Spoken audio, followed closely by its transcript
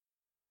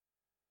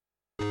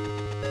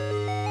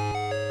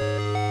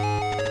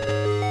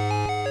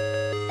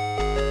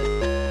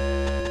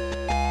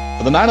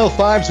For the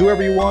 905s,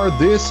 whoever you are,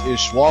 this is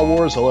Schwa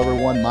Wars. Hello,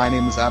 everyone. My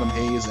name is Adam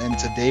Hayes, and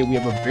today we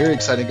have a very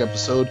exciting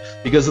episode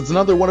because it's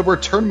another one of our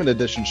tournament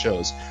edition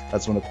shows.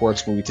 That's when, of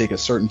course, when we take a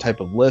certain type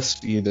of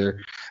list,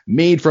 either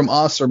made from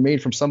us or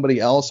made from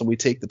somebody else, and we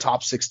take the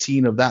top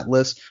 16 of that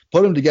list,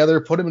 put them together,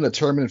 put them in a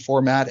tournament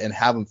format, and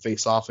have them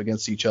face off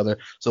against each other.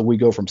 So we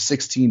go from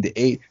 16 to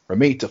 8,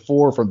 from 8 to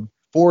 4, from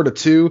 4 to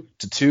 2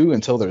 to 2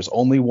 until there's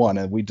only one,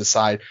 and we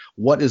decide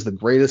what is the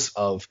greatest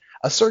of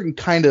a certain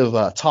kind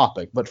of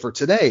topic. But for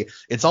today,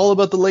 it's all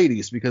about the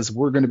ladies because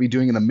we're going to be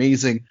doing an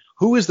amazing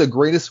who is the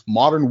greatest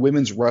modern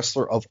women's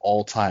wrestler of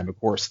all time. Of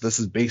course, this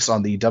is based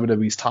on the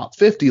WWE's top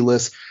 50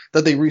 list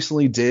that they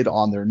recently did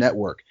on their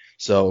network.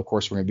 So, of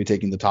course, we're going to be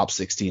taking the top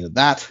 16 of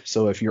that.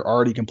 So if you're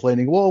already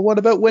complaining, well, what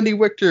about Wendy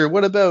Victor?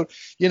 What about,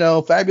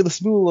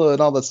 Fabulous Moolah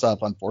and all that stuff?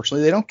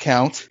 Unfortunately, they don't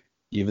count,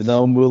 even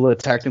though Moolah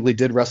technically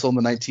did wrestle in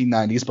the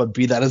 1990s. But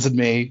be that as it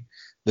may,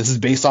 this is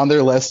based on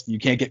their list. You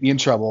can't get me in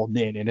trouble.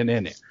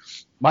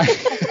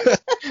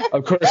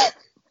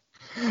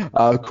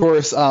 Of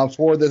course,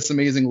 for this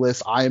amazing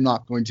list, I am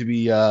not going to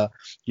be,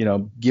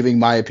 giving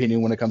my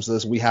opinion when it comes to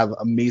this. We have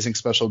amazing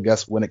special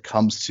guests when it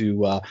comes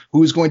to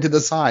who is going to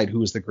decide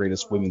who is the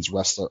greatest women's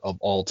wrestler of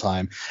all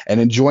time.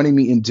 And in joining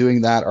me in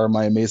doing that are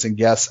my amazing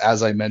guests,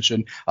 as I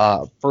mentioned.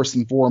 First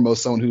and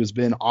foremost, someone who has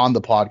been on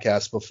the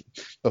podcast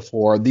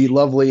before, the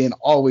lovely and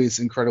always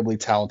incredibly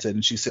talented,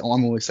 and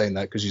I'm only saying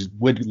that because she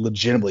would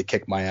legitimately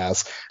kick my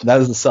ass. And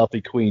that is the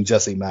selfie queen,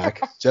 Jessie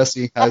Mack.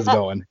 Jessie, how's it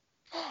going?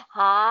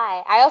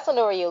 Hi. I also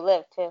know where you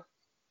live too.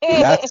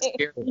 That's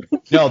scary.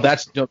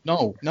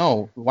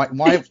 No.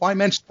 Why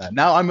mention that?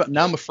 Now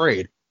I'm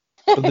afraid.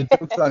 But the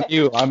joke's on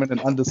you. I'm in an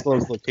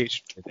undisclosed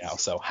location right now,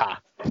 so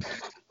ha.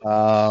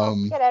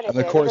 And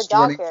of course,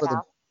 joining for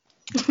the.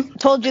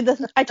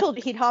 I told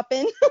you he'd hop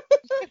in.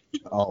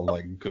 Oh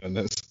my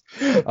goodness.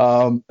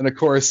 And of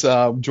course,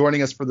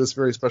 joining us for this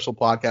very special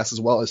podcast,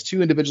 as well as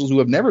two individuals who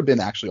have never been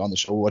actually on the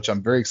show, which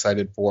I'm very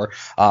excited for.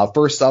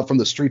 First up, from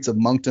the streets of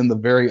Moncton, the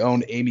very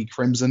own Amy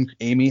Crimson.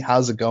 Amy,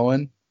 how's it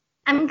going?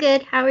 I'm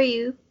good. How are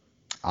you?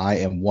 I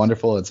am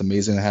wonderful. It's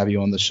amazing to have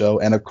you on the show.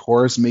 And of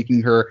course,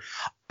 making her,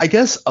 I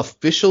guess,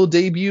 official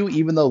debut,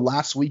 even though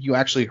last week you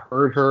actually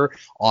heard her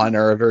on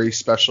our very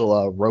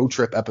special road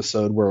trip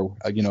episode where,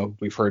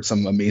 we've heard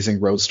some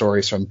amazing road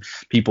stories from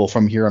people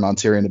from here on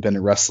Ontario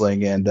Independent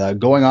Wrestling. And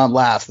going on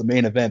last, the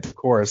main event, of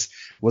course,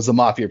 was the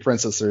Mafia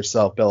Princess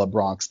herself, Bella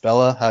Bronx.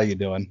 Bella, how you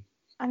doing?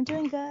 I'm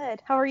doing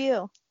good. How are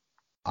you?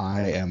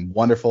 I am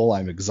wonderful.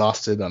 I'm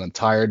exhausted and I'm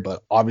tired,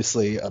 but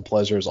obviously a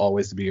pleasure as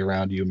always to be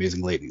around you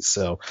amazing ladies.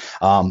 So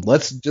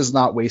let's just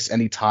not waste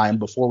any time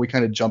before we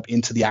kind of jump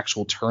into the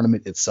actual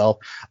tournament itself.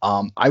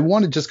 I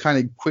want to just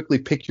kind of quickly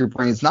pick your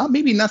brains, not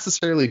maybe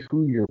necessarily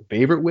who your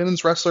favorite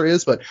women's wrestler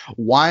is, but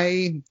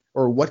why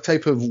or what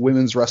type of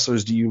women's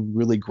wrestlers do you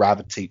really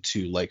gravitate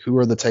to? Like, who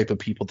are the type of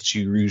people that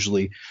you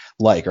usually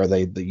like? Are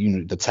they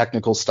the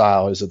technical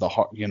style? Is it the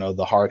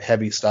hard,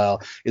 heavy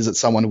style? Is it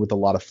someone with a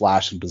lot of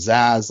flash and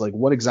pizzazz? Like,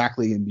 what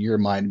exactly in your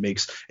mind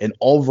makes an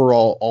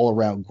overall,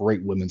 all-around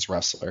great women's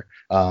wrestler?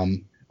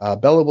 Bella,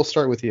 we'll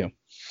start with you.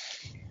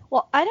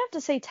 Well, I'd have to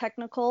say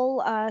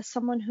technical,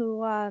 someone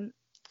who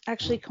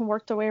actually can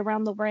work their way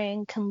around the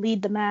ring, can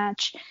lead the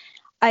match.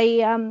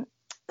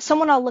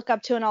 Someone I'll look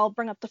up to, and I'll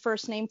bring up the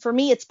first name. For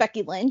me, it's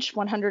Becky Lynch,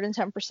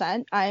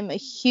 110%. I'm a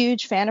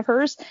huge fan of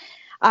hers.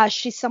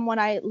 She's someone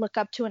I look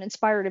up to and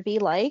inspire to be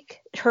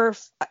like. Her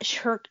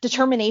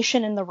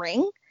determination in the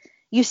ring,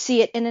 you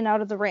see it in and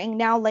out of the ring.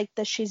 Now, like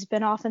that she's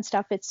been off and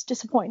stuff, it's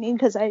disappointing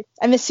because I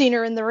miss seeing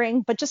her in the ring.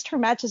 But just her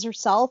matches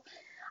herself,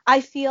 I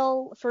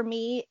feel for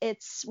me,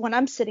 it's when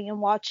I'm sitting and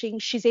watching,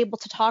 she's able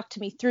to talk to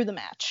me through the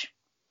match.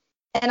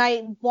 And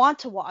I want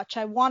to watch.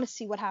 I want to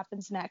see what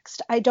happens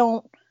next. I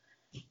don't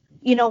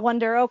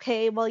wonder,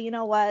 okay, well, you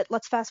know what,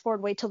 let's fast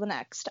forward, wait till the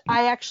next.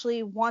 I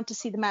actually want to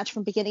see the match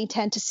from beginning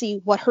to end to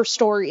see what her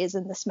story is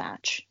in this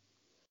match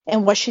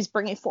and what she's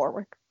bringing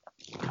forward.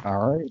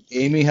 All right.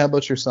 Amy, how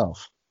about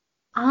yourself?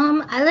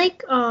 I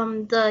like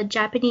the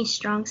Japanese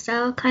strong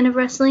style kind of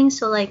wrestling,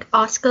 so like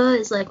Asuka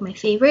is like my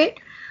favorite.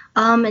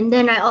 And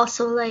then I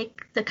also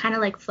like the kind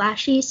of like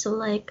flashy, so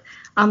like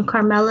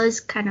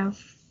Carmella's kind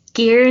of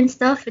gear and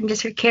stuff, and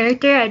just her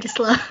character. I just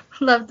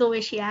love the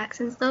way she acts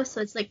and stuff. So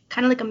it's like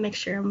kind of like a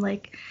mixture of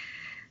like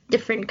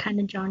different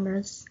kind of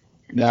genres.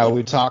 Now, are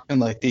we talking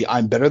like the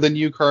I'm better than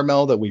you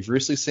Carmella that we've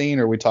recently seen,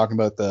 or are we talking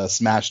about the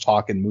smash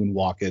talking,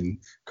 moonwalking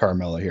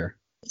Carmella here?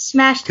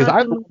 Smash talking.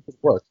 Because I love this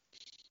work.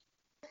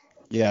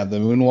 Yeah, the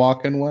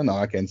moonwalking one. Oh,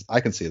 I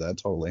can see that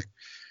totally.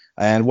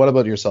 And what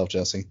about yourself,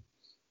 Jessie?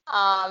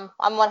 I'm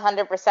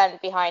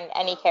 100% behind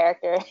any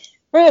character.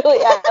 Really,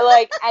 I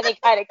like any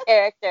kind of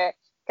character.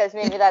 Because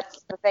maybe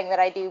that's the thing that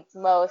I do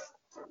most.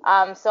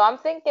 So I'm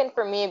thinking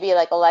for me it'd be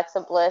like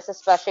Alexa Bliss,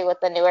 especially with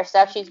the newer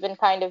stuff she's been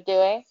kind of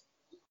doing.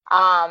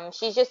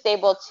 She's just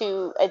able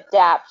to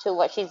adapt to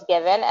what she's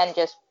given and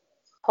just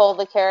pull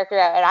the character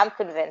out. And I'm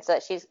convinced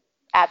that she's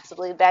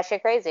absolutely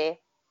batshit crazy.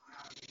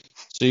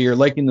 So you're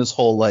liking this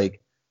whole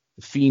like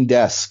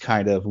fiendess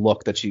kind of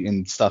look that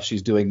and stuff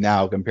she's doing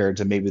now compared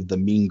to maybe the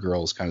Mean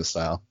Girls kind of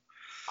style.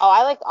 Oh,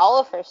 I liked all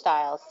of her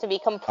styles, to be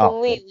Oh,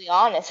 completely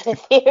honest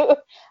with you.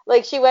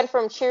 Like, she went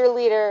from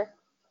cheerleader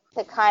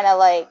to kind of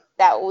like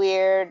that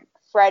weird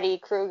Freddy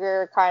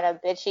Krueger kind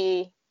of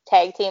bitchy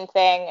tag team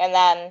thing, and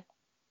then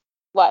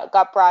what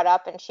got brought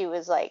up, and she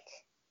was like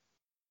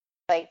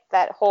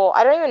that whole,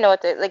 I don't even know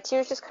what the, like, she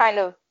was just kind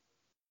of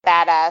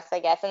badass, I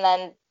guess, and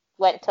then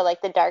went to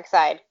like the dark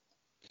side.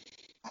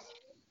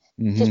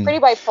 She's hmm pretty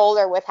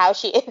bipolar with how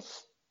she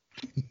is.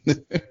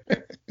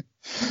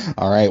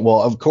 All right.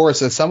 Well, of course,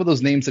 some of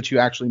those names that you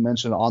actually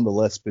mentioned on the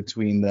list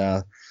between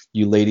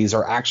you ladies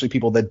are actually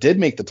people that did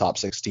make the top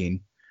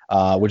 16,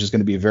 which is going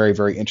to be very,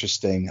 very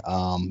interesting,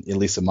 at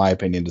least in my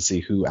opinion, to see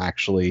who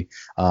actually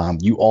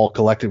you all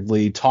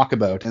collectively talk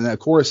about. And of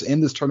course,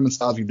 in this tournament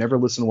style, if you've never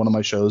listened to one of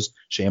my shows,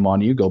 shame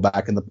on you. Go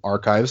back in the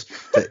archives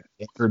to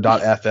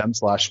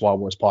anchor.fm/Schwa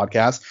Wars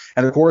podcast.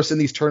 And of course, in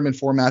these tournament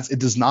formats, it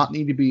does not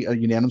need to be a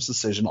unanimous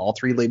decision. All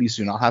three ladies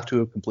do not have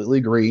to completely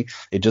agree.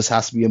 It just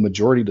has to be a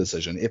majority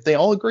decision. If they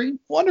all agree,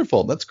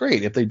 wonderful. That's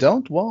great. If they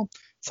don't, well,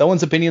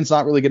 someone's opinion's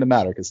not really going to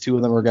matter because two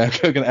of them are going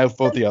to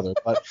outvote the other.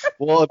 But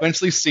we'll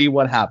eventually see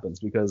what happens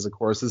because, of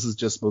course, this is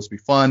just supposed to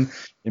be fun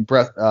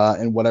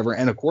and whatever.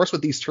 And, of course,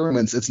 with these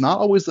tournaments, it's not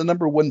always the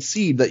number one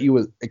seed that you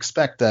would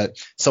expect that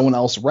someone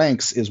else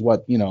ranks is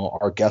what,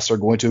 our guests are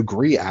going to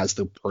agree as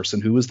the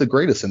person who is the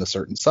greatest in a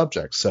certain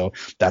subject. So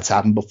that's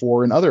happened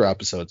before in other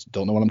episodes.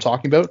 Don't know what I'm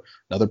talking about?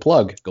 Another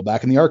plug. Go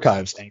back in the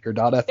archives,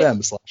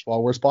 anchor.fm/Schwa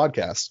Wars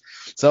podcast.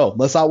 So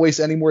let's not waste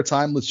any more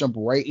time. Let's jump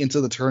right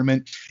into the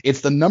tournament. It's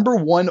the number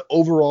one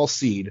overall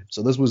seed.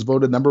 So this was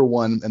voted number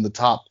one in the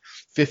top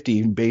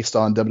 50 based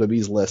on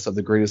WWE's list of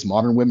the greatest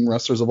modern women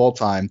wrestlers of all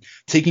time,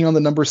 taking on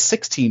the number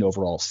 16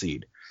 overall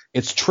seed.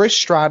 It's Trish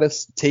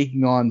Stratus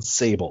taking on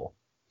Sable.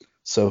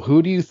 So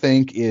who do you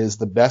think is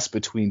the best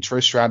between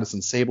Trish Stratus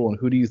and Sable, and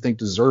who do you think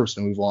deserves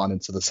to move on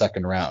into the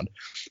second round?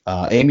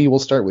 Amy, we'll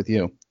start with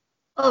you.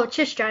 Oh,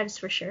 Trish Stratus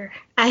for sure.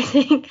 I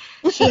think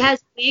she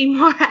has way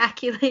more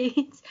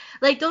accolades.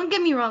 Like, don't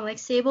get me wrong. Like,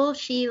 Sable,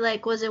 she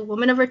like was a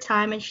woman of her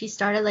time, and she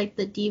started like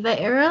the diva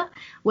era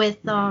with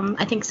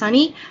I think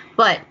Sunny.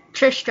 But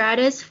Trish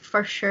Stratus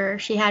for sure.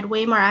 She had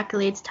way more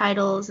accolades,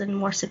 titles, and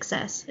more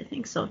success. I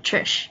think so.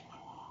 Trish.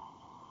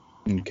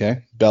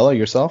 Okay, Bella,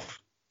 yourself.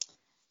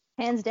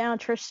 Hands down,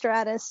 Trish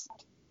Stratus.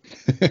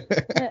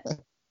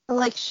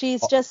 Like,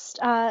 she's just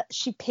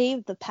she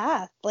paved the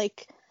path.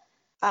 Like,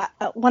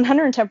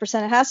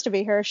 110% it has to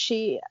be her.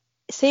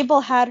 Sable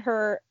had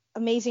her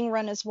amazing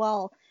run as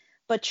well,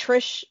 but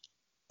Trish,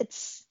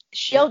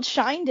 she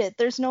outshined it.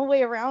 There's no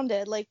way around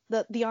it. Like,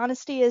 the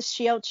honesty is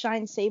she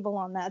outshined Sable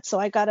on that. So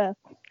I gotta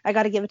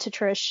give it to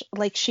Trish.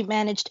 Like, she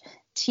managed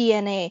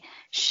TNA.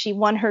 She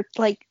won her,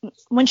 like,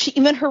 when she,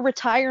 even her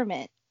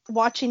retirement,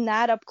 watching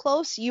that up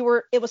close,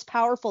 it was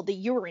powerful that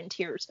you were in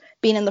tears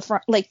being in the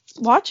front, like,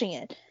 watching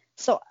it.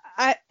 So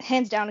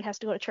hands down, it has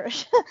to go to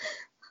Trish.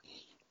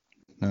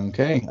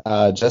 Okay.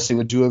 Jesse,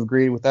 would you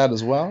agree with that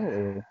as well?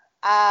 Or?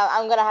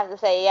 I'm gonna have to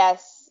say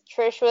yes.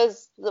 Trish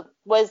was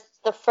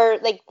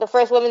the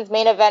first women's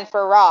main event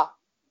for Raw.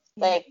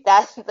 Like,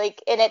 that's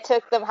like, and it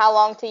took them how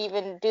long to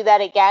even do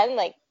that again?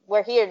 Like,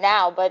 we're here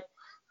now, but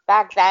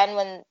back then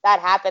when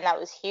that happened, that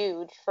was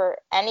huge for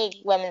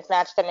any women's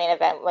match to main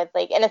event with,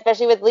 like, and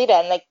especially with Lita,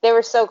 and like they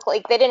were so,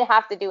 like, they didn't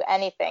have to do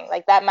anything.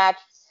 Like, that match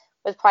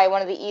was probably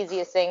one of the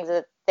easiest things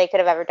that they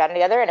could have ever done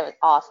together, and it was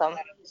awesome.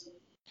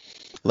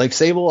 Like,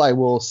 Sable, I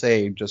will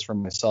say just for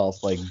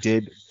myself, like,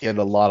 did get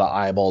a lot of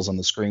eyeballs on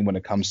the screen when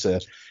it comes to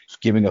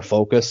giving a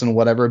focus and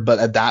whatever. But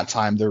at that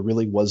time, there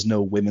really was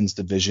no women's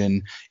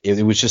division.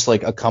 It was just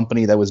like a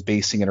company that was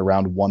basing it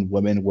around one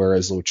woman.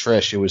 Whereas with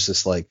Trish, it was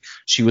just like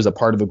she was a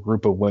part of a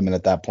group of women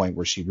at that point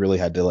where she really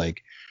had to,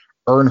 like,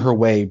 earn her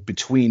way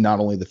between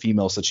not only the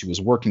females that she was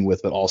working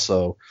with, but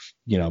also,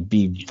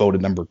 be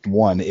voted number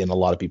one in a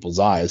lot of people's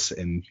eyes.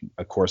 And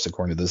of course,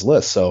 according to this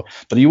list. So,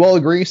 but you all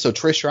agree. So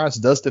Trish Stratus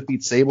does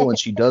defeat Sable, and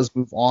she does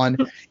move on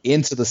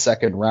into the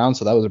second round.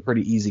 So that was a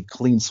pretty easy,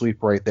 clean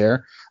sweep right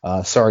there.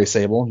 Sorry,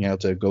 Sable, you have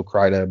to go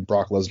cry to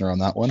Brock Lesnar on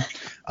that one.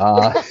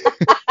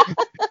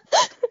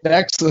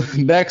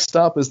 Next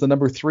up is the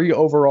number 3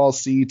 overall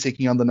seed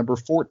taking on the number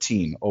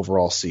 14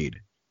 overall seed.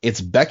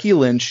 It's Becky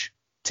Lynch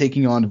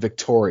taking on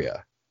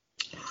Victoria.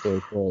 So,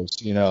 of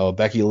course,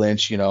 Becky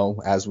Lynch,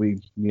 as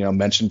we,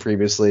 mentioned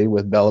previously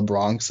with Bella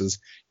Bronx, is,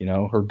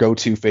 her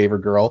go-to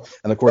favorite girl.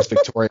 And, of course,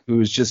 Victoria,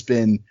 who's just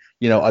been,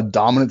 a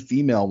dominant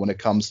female when it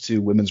comes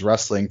to women's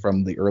wrestling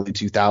from the early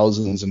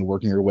 2000s and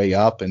working her way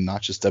up, and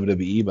not just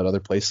WWE, but other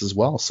places as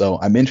well. So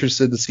I'm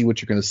interested to see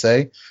what you're going to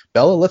say.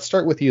 Bella, let's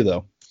start with you,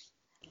 though.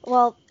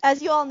 Well,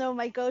 as you all know,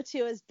 my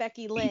go-to is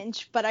Becky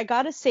Lynch, but I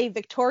got to say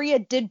Victoria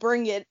did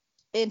bring it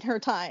in her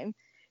time.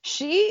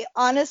 She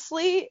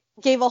honestly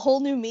gave a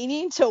whole new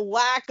meaning to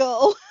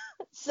wacko.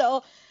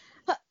 So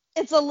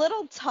it's a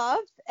little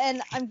tough,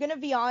 and I'm going to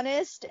be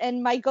honest,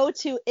 and my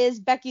go-to is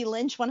Becky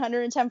Lynch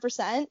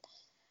 110%.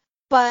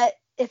 But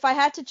if I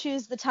had to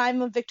choose the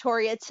time of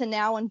Victoria to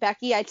now and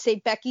Becky, I'd say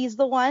Becky's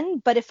the one.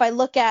 But if I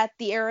look at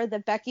the era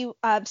that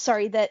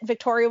that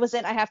Victoria was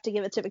in, I have to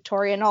give it to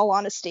Victoria. In all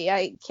honesty,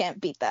 I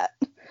can't beat that.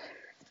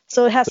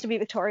 So it has to be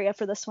Victoria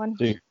for this one.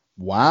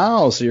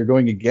 Wow, so you're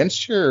going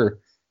against your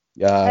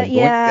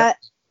yeah,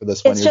 for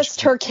this one. It's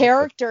just her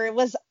character. It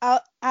was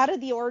out of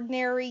the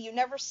ordinary. You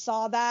never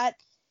saw that.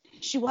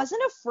 She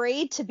wasn't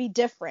afraid to be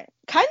different.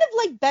 Kind of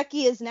like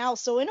Becky is now.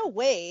 So in a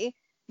way,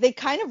 they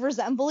kind of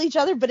resemble each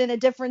other, but in a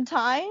different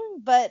time.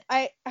 But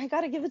I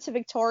got to give it to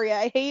Victoria.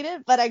 I hate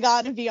it, but I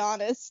got to be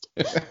honest.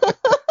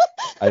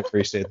 I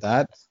appreciate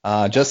that.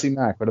 Jesse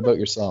Mack, what about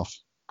yourself?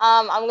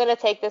 I'm going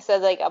to take this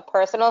as like a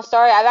personal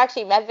story. I've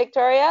actually met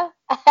Victoria,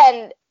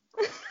 and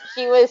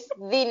she was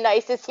the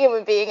nicest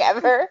human being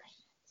ever.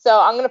 So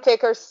I'm going to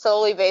pick her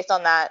solely based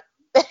on that.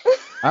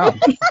 Wow.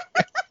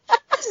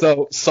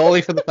 So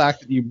solely for the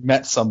fact that you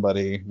met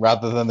somebody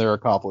rather than their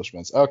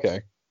accomplishments.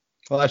 Okay.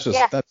 Well, that's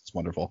just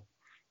wonderful.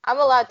 I'm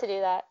allowed to do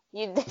that.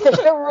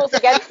 There's no rules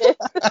against it.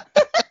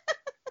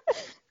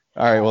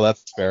 All right. Well,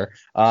 that's fair.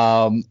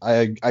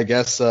 I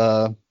guess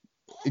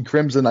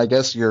Crimson, I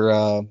guess you're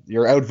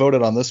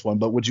outvoted on this one,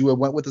 but would you have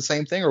went with the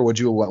same thing or would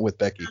you have went with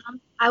Becky?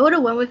 I would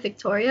have went with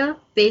Victoria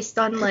based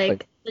on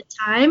like the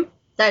time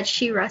that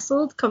she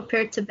wrestled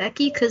compared to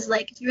Becky, because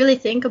like if you really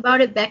think about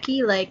it,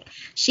 Becky, like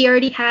she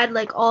already had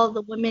like all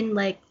the women,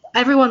 like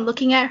everyone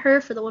looking at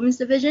her for the women's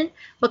division,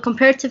 but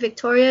compared to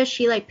Victoria,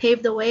 she like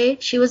paved the way.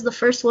 She was the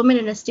first woman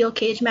in a steel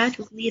cage match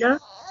with Lita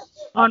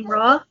on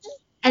Raw,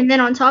 and then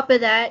on top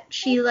of that,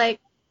 she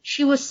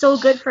was so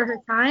good for her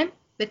time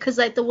because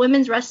like the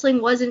women's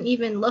wrestling wasn't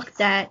even looked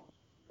at,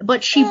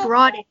 but she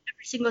brought it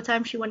every single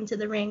time she went into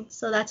the ring.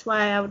 So that's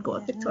why I would go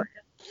with Victoria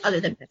other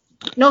than Becky.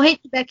 No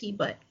hate to Becky,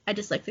 but I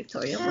just like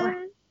Victoria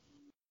more.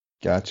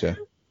 Gotcha.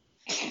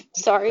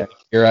 Sorry.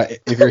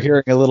 If you're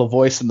hearing a little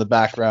voice in the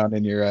background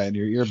in your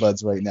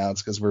earbuds right now,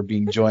 it's because we're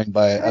being joined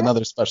by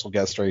another special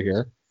guest right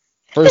here.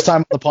 First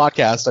time on the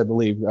podcast, I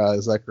believe.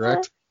 Is that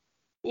correct?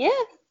 Yeah.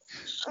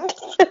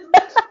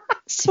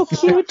 So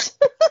cute.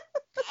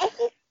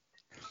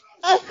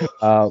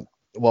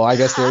 Well, I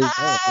guess there you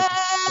go.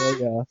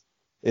 Victoria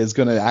is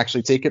going to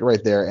actually take it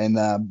right there. And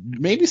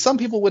maybe some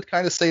people would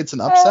kind of say it's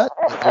an upset.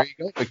 But there you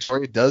go.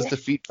 Victoria does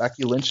defeat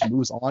Becky Lynch and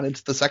moves on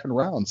into the second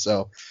round.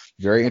 So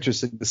very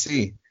interesting to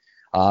see.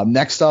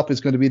 Next up is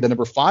going to be the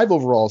number 5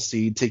 overall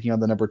seed taking on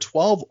the number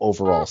 12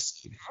 overall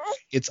seed.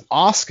 It's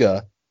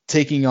Asuka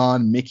taking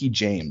on Mickie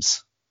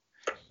James.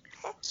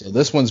 So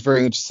this one's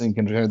very interesting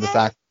considering the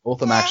fact that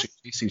both of them actually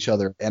faced each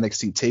other at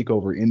NXT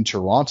TakeOver in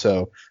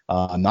Toronto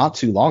not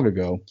too long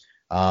ago.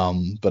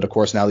 But of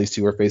course, now these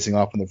two are facing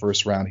off in the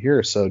first round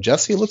here. So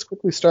Jesse, let's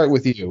quickly start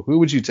with you. Who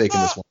would you take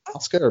in this one,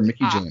 Asuka or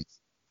Mickie James?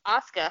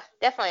 Asuka,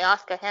 definitely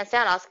Asuka, hands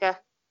down Asuka.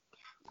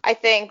 I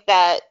think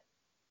that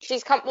she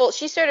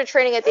started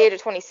training at the age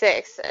of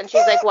 26, and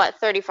she's like what,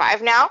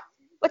 35 now?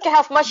 Look at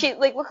how much she's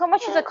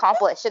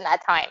accomplished in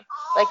that time.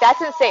 Like that's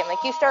insane.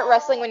 Like you start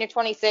wrestling when you're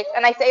 26,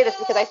 and I say this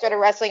because I started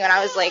wrestling when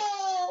I was like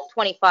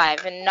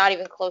 25, and not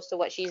even close to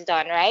what she's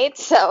done, right?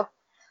 So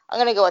I'm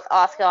gonna go with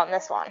Asuka on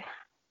this one.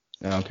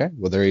 Okay,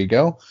 well, there you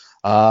go.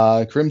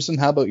 Crimson,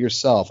 how about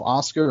yourself?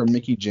 Asuka or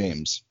Mickie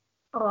James?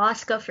 Oh,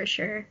 Asuka for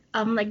sure.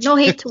 Like, no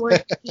hate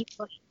towards Mickie,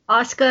 but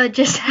Asuka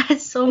just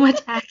has so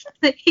much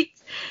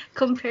accolades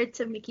compared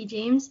to Mickie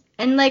James.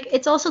 And, like,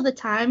 it's also the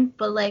time,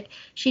 but, like,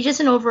 she's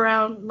just an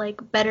all-around, like,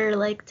 better,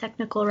 like,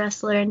 technical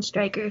wrestler and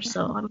striker,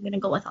 so I'm going to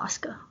go with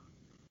Asuka.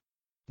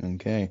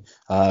 Okay.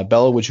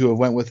 Bella, would you have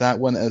went with that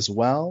one as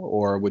well,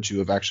 or would you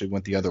have actually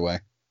went the other way?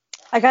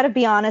 I got to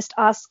be honest,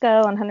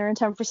 Asuka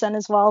 110%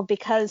 as well,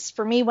 because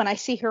for me, when I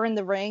see her in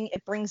the ring,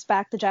 it brings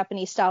back the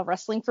Japanese style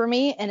wrestling for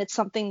me, and it's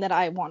something that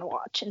I want to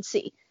watch and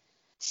see.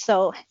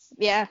 So,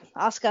 yeah,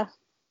 Asuka.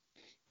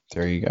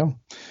 There you go.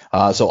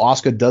 So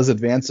Asuka does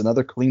advance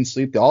another clean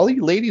sweep. All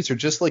you ladies are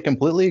just like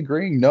completely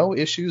agreeing. No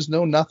issues,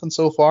 no nothing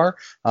so far.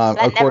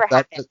 That never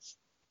happens.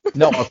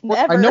 No, of course,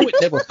 I know it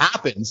never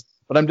happens,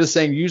 but I'm just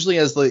saying usually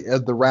as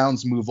the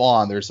rounds move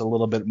on, there's a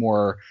little bit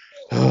more.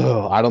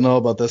 I don't know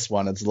about this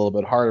one. It's a little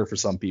bit harder for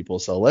some people.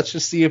 So let's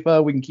just see if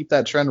we can keep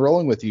that trend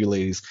rolling with you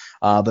ladies.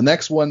 The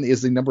next one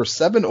is the number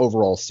 7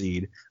 overall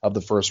seed of the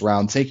first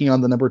round, taking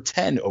on the number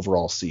 10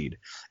 overall seed.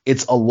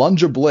 It's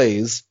Alundra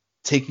Blaze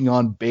taking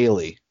on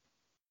Bayley.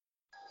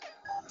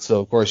 So,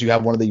 of course, you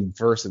have one of the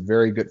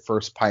very good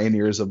first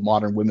pioneers of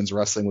modern women's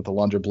wrestling with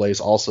Alundra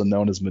Blaze, also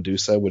known as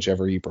Medusa,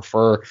 whichever you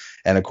prefer.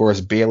 And, of course,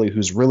 Bayley,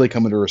 who's really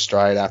coming to her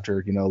stride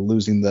after,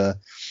 losing the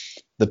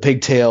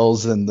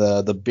pigtails and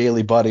the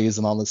Bayley buddies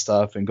and all this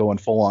stuff and going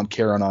full on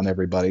Karen on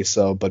everybody.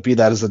 So, but be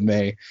that as it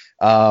may,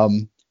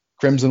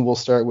 Crimson, we'll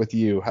start with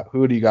you.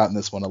 Who do you got in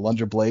this one,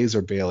 Alundra Blaze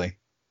or Bayley?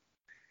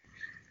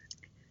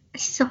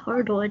 It's a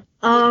hard one.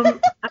 I'm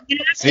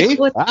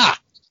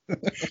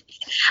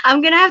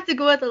gonna have to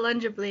go with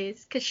Alundra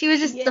Blaze because she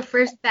was just the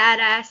first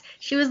badass.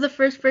 She was the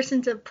first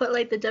person to put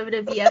like the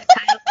WWF title in the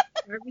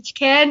garbage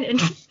can, and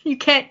you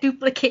can't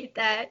duplicate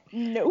that.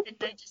 Nope. And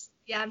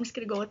I'm just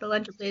gonna go with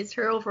Alundra Blaze.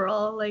 Her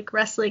overall like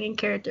wrestling and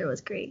character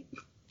was great.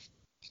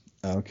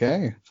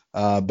 Okay.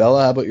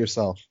 Bella, how about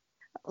yourself?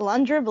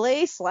 Alundra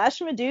Blaze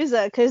 /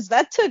 Medusa, because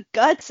that took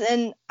guts,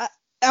 and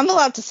I'm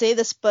allowed to say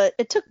this, but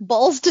it took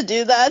balls to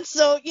do that.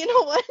 So you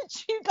know what?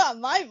 You got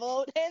my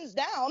vote, hands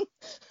down.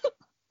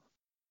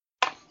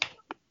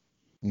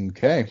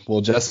 Okay.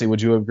 Well, Jesse,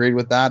 would you have agreed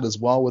with that as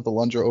well with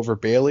Alundra over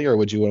Bailey, or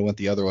would you have went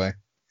the other way?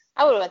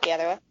 I would have went the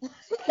other way.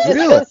 Just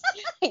Really? 'cause,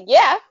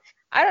 yeah,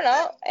 I don't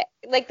know.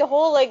 Like the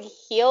whole like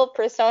heel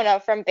persona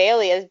from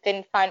Bailey has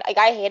been kind. Like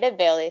I hated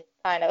Bailey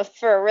kind of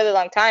for a really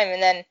long time,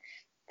 and then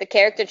the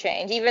character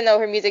change. Even though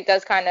her music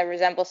does kind of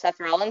resemble Seth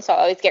Rollins, so I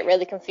always get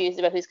really confused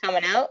about who's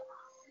coming out.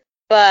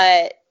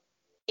 But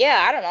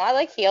yeah, I don't know. I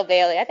like heel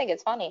Bailey. I think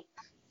it's funny.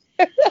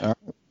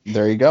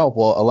 There you go.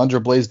 Well,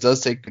 Alundra Blaze does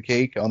take the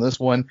cake on this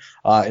one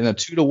in a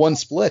 2-1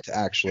 split,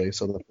 actually.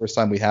 So the first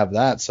time we have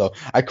that. So,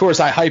 of course,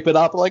 I hype it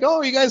up like,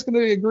 oh, you guys going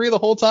to agree the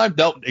whole time?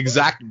 Nope,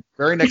 exactly.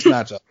 Very next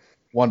matchup.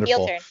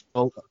 Wonderful. Heel turn.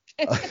 Well,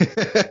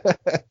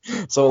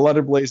 so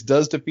Alundra Blaze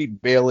does defeat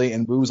Bailey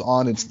and moves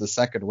on into the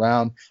second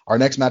round. Our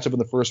next matchup in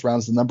the first round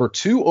is the number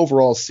 2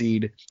 overall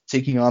seed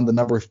taking on the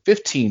number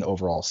 15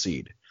 overall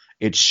seed.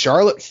 It's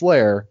Charlotte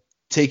Flair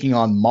taking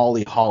on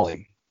Molly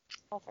Holly.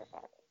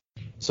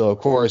 So, of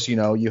course,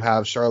 you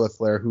have Charlotte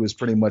Flair, who is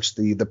pretty much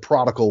the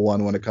prodigal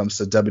one when it comes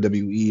to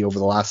WWE over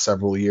the last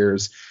several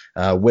years,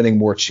 winning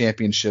more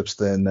championships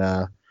than,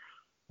 I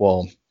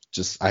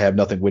have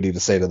nothing witty to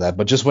say to that,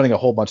 but just winning a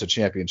whole bunch of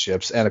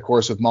championships. And, of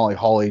course, with Molly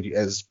Holly,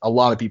 as a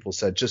lot of people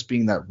said, just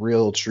being that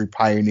real true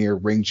pioneer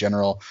ring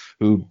general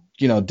who,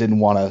 didn't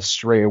want to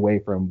stray away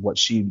from what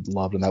she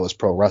loved, and that was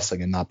pro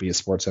wrestling and not be a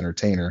sports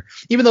entertainer,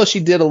 even though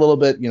she did a little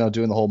bit,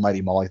 doing the whole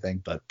Mighty Molly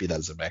thing, but be that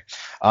as it may.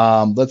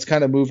 Let's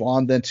kind of move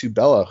on then to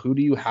Bella. Who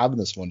do you have in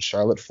this one,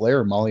 Charlotte Flair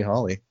or Molly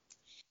Holly?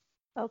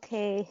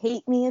 Okay,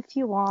 hate me if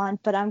you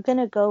want, but I'm going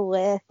to go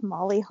with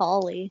Molly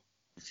Holly.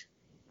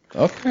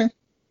 Okay.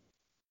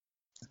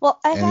 Well,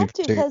 I have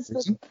to because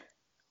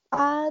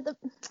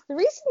the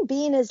reason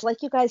being is,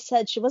 like you guys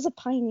said, she was a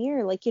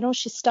pioneer. Like,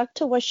 she stuck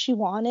to what she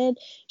wanted.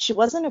 She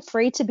wasn't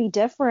afraid to be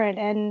different.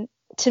 And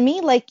to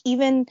me, like,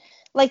 even,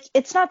 like,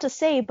 it's not to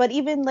say, but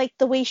even, like,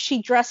 the way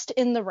she dressed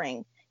in the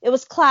ring, it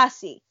was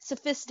classy,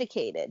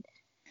 sophisticated.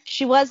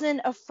 She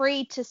wasn't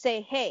afraid to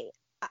say, hey,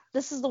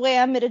 this is the way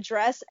I'm going to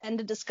dress, end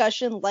a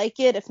discussion,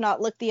 like it, if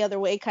not, look the other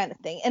way kind of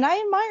thing. And I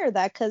admire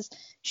that because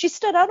she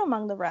stood out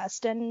among the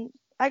rest, and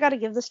I got to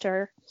give this to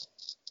her.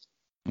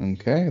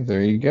 Okay,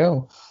 there you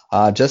go.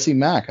 Jesse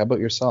Mack, how about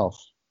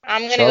yourself?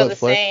 I'm gonna go the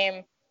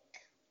same.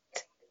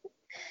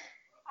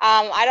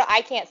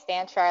 I can't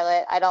stand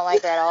Charlotte. I don't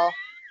like her at all.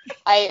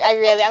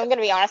 I'm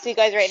gonna be honest with you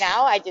guys right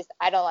now. I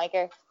don't like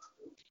her.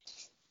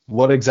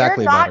 What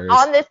exactly You're not matters?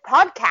 on this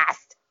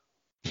podcast.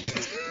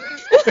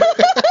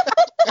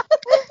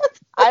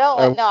 I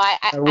don't. No,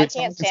 I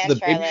can't stand the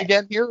Charlotte. Baby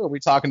again here, or are we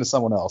talking to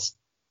someone else?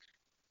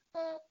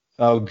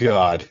 Oh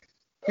God.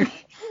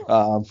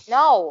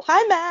 No.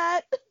 Hi,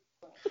 Matt.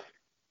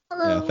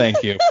 Hello. Yeah,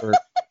 thank you for.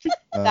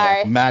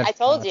 Sorry, Matt, I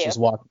told you. Just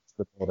walking to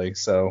the building,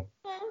 so.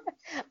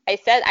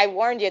 I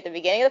warned you at the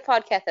beginning of the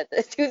podcast that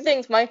the two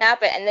things might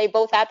happen, and they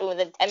both happen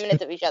within 10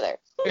 minutes of each other.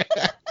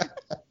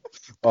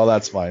 Well,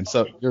 that's fine.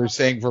 So you're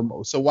saying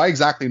so why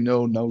exactly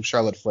no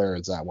Charlotte Flair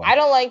is that one? I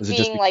don't like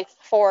being like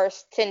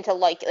forced into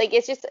like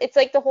it's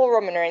like the whole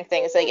Roman Reigns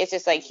thing. It's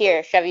just like,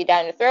 here, shove you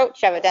down your throat,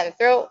 shove it down the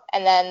throat,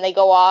 and then they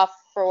go off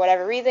for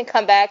whatever reason,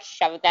 come back,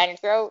 shove it down your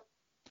throat.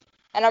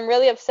 And I'm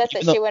really upset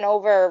that she went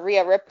over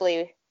Rhea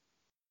Ripley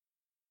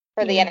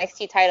for the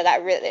NXT title.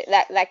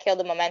 That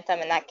killed the momentum,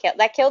 and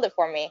that killed it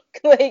for me.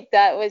 Like,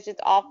 that was just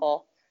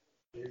awful.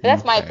 But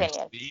that's my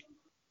opinion.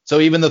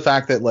 So even the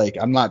fact that, like,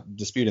 I'm not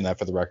disputing that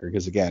for the record,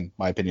 because again,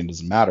 my opinion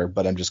doesn't matter,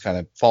 but I'm just kind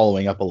of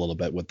following up a little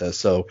bit with this.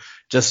 So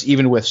just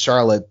even with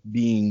Charlotte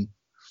being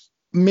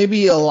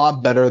maybe a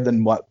lot better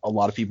than what a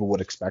lot of people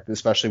would expect,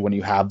 especially when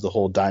you have the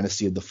whole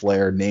Dynasty of the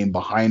Flair name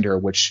behind her,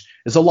 which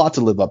is a lot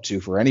to live up to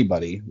for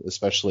anybody,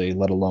 especially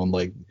let alone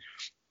like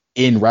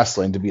in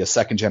wrestling to be a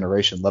second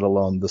generation, let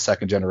alone the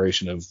second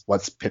generation of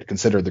what's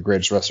considered the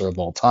greatest wrestler of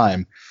all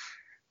time.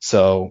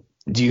 So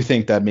do you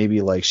think that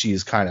maybe like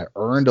she's kind of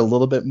earned a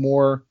little bit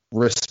more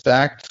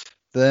respect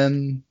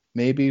than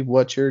maybe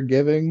what you're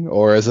giving,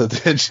 or is it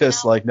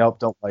just like, nope,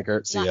 don't like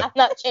her, see ya? I'm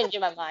not changing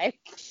my mind.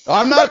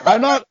 I'm not.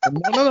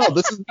 No.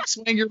 This is me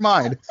swaying your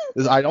mind.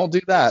 I don't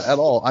do that at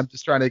all. I'm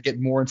just trying to get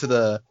more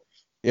into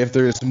if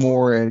there's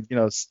more,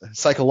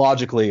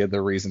 psychologically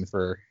the reason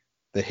for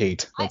the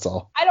hate. That's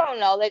all. I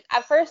don't know. Like,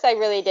 at first I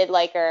really did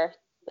like her,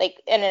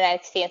 like in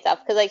NXT and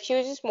stuff, because like she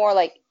was just more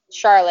like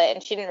Charlotte,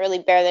 and she didn't really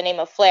bear the name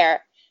of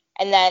Flair.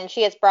 And then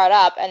she gets brought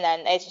up, and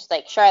then it's just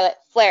like Charlotte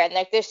Flair, and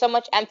like there's so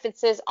much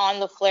emphasis on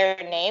the Flair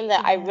name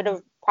that I would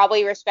have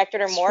probably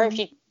respected her more if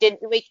she did.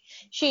 Like,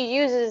 she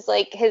uses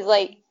like his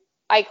like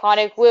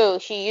iconic woo.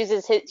 She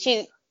uses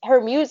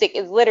her music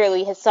is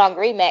literally his song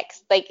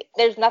remix. Like,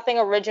 there's nothing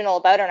original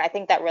about her, and I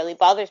think that really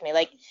bothers me.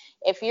 Like,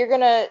 if you're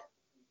gonna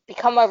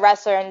become a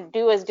wrestler and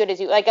do as good as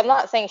you, like, I'm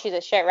not saying she's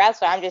a shit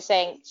wrestler. I'm just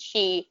saying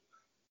she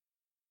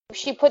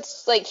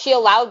puts, like, she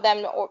allowed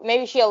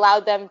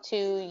them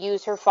to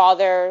use her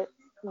father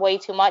way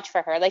too much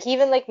for her. Like,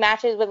 even like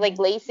matches with like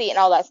Lacey and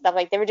all that stuff,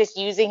 like they were just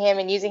using him,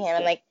 and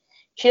like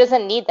she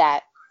doesn't need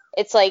that.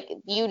 It's like,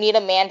 you need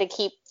a man to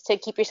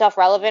keep yourself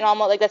relevant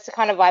almost. Like, that's the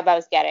kind of vibe I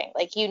was getting.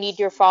 Like, you need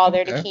your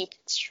father to keep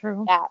it's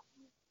true. that.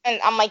 And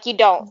I'm like, you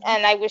don't.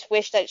 And I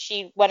wish that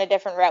she went a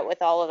different route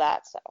with all of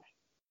that. So.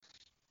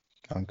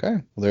 Okay,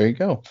 well, there you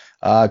go.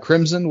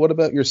 Crimson, what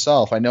about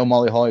yourself? I know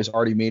Molly Holly's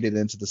already made it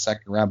into the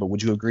second round, but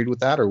would you agree with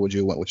that, or would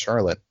you went with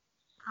Charlotte?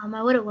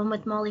 I would have went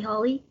with Molly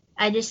Holly.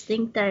 I just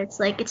think that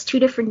it's two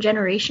different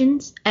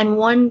generations, and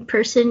one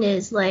person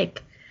is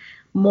like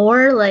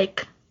more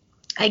like,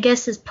 I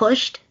guess, is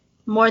pushed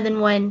more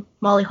than when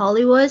Molly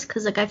Holly was,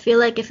 because like I feel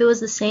like if it was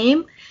the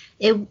same,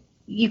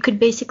 you could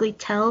basically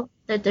tell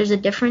that there's a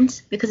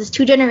difference because it's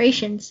two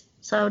generations.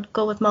 So I would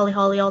go with Molly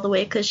Holly all the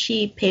way because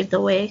she paved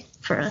the way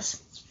for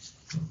us.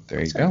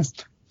 There you go.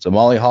 So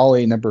Molly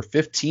Holly, number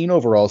 15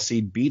 overall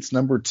seed, beats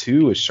number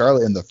 2 is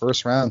Charlotte in the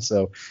first round.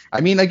 So,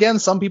 I mean, again,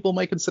 some people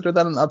might consider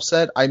that an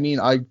upset. I mean,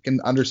 I can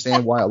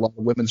understand why a lot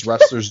of women's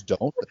wrestlers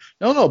don't.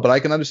 No, but I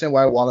can understand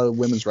why a lot of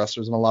women's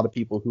wrestlers and a lot of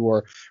people who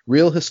are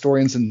real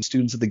historians and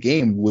students of the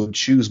game would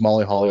choose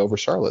Molly Holly over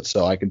Charlotte.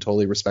 So I can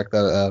totally respect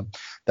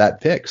that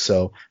pick.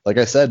 So, like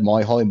I said,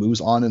 Molly Holly moves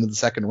on into the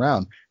second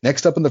round.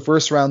 Next up in the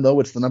first round, though,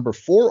 it's the number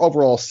 4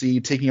 overall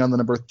seed taking on the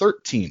number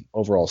 13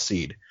 overall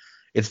seed.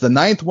 It's the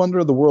ninth wonder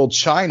of the world,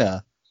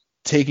 Chyna,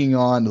 taking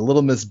on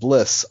Little Miss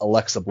Bliss,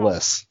 Alexa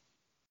Bliss.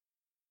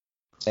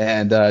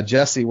 And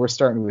Jesse, we're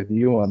starting with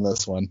you on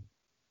this one.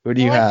 Who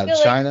do you have,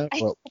 Chyna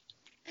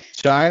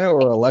or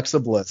Alexa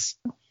Bliss?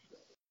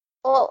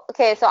 Well,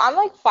 okay, so I'm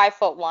like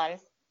 5'1".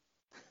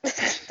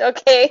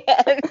 Okay,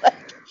 and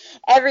like,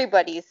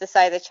 everybody's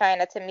decided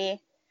Chyna to me.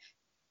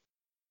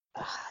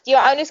 I'm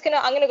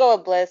gonna go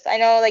with Bliss. I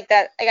know like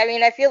that. Like, I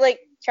mean, I feel like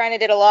Chyna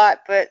did a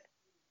lot, but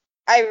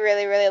I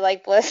really, really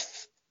like Bliss.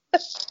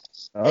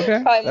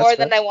 Okay. Probably more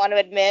than I want to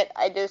admit.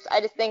 I just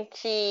think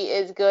she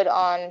is good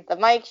on the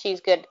mic.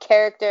 She's good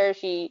character.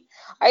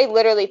 I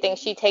literally think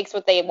she takes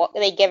what they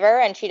give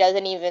her and she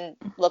doesn't even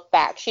look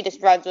back. She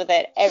just runs with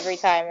it every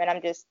time, and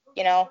I'm just,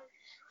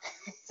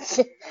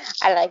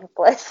 I like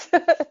Bliss.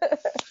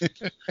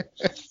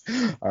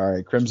 All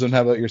right, Crimson,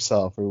 how about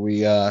yourself? Are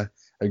we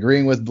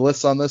agreeing with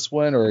Bliss on this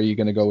one, or are you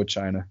going to go with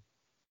Chyna?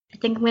 I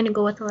think I'm going to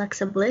go with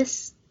Alexa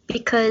Bliss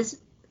because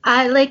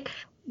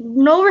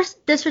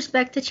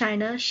disrespect to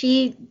Chyna.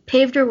 She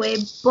paved her way,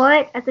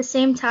 but at the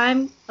same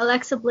time,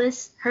 Alexa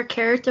Bliss, her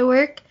character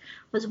work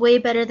was way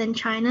better than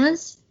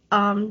Chyna's.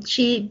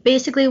 She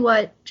basically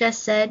what Jess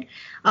said.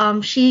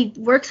 She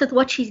works with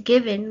what she's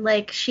given.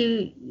 Like,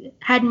 she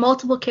had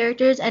multiple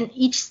characters, and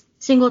each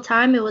single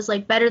time it was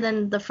like better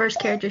than the first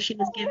character she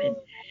was given.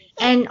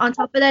 And on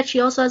top of that,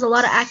 she also has a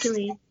lot of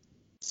accolades.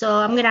 So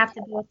I'm gonna have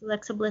to go with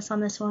Alexa Bliss on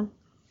this one.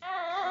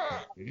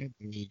 There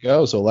you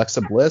go. So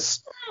Alexa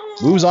Bliss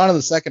moves on to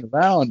the second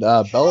round.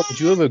 Bella, would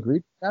you have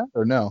agreed with that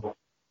or no?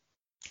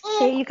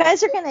 Okay, you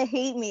guys are gonna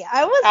hate me.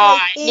 I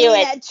was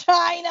aiming at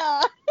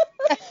Chyna.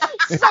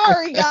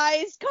 Sorry,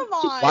 guys. Come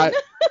on.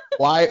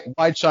 Why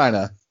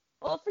Chyna?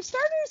 Well, for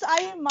starters,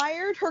 I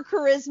admired her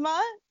charisma,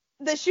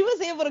 that she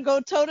was able to go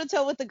toe to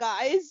toe with the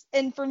guys.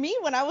 And for me,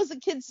 when I was a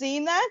kid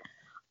seeing that,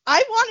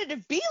 I wanted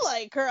to be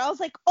like her. I was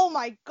like, oh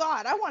my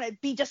God, I want to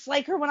be just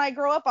like her when I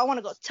grow up. I want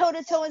to go toe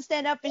to toe and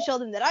stand up and show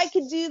them that I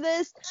can do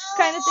this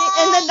kind of thing.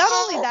 And then not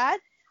only that,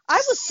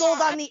 I was sold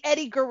on the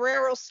Eddie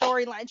Guerrero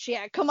storyline she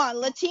had. Come on,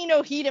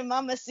 Latino Heat and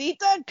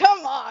Mamacita.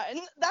 Come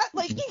on. That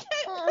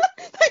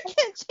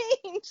can't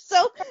change.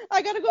 So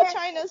I got to go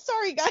Chyna.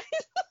 Sorry,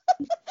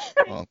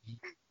 guys.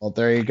 Well,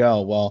 there you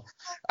go. Well,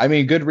 I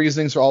mean, good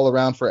reasonings are all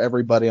around for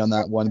everybody on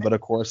that one, but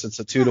of course it's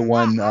a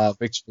 2-1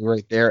 victory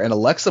right there. And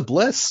Alexa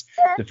Bliss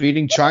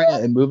defeating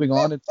Chyna and moving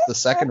on into the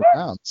second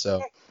round.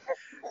 So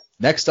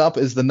next up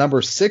is the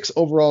number 6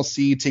 overall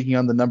seed taking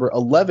on the number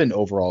 11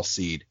 overall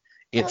seed.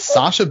 It's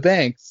Sasha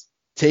Banks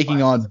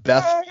taking on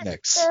Beth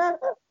Phoenix.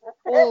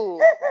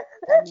 Ooh.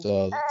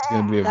 So it's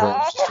going to be a very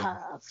interesting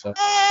one. So,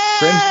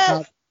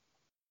 Crimson,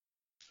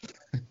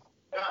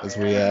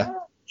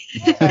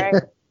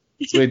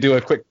 as we do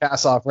a quick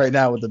pass off right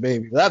now with the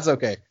baby. That's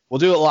okay. We'll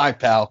do it live,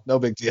 pal. No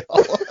big deal.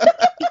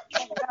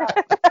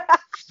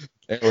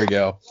 There we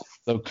go.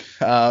 So,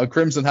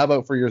 Crimson, how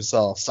about for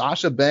yourself?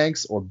 Sasha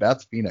Banks or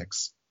Beth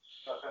Phoenix?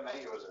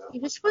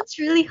 This one's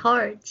really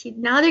hard. See,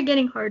 now they're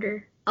getting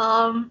harder.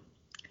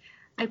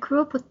 I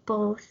grew up with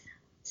both.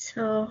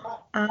 So,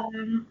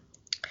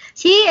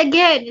 see,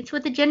 again, it's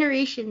with the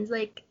generations.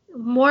 Like,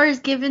 more is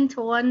given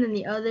to one than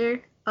the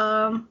other.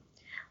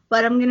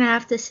 But I'm going to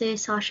have to say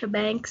Sasha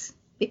Banks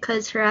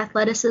because her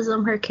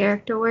athleticism, her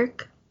character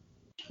work.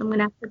 I'm going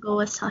to have to go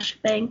with Sasha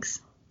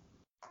Banks.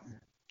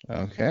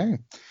 Okay.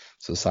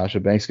 So Sasha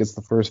Banks gets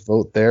the first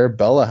vote there.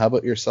 Bella, how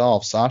about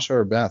yourself? Sasha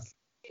or Beth?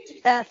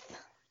 Beth.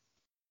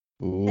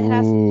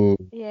 Ooh.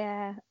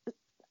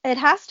 It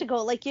has to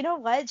go. Like, you know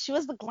what? She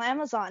was the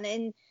Glamazon,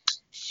 and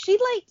she,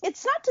 like,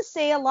 it's not to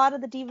say a lot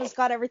of the divas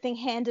got everything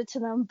handed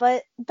to them,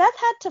 but Beth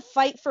had to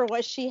fight for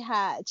what she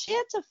had. She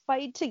had to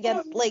fight to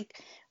get,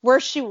 like, where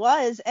she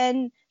was,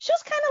 and she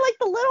was kind of like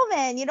the little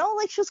man, you know?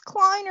 Like, she was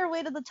clawing her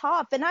way to the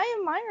top, and I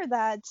admire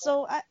that.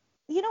 So,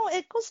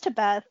 it goes to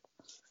Beth.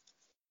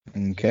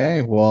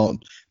 Okay, well,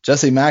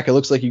 Jesse Mack, it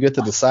looks like you get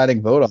the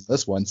deciding vote on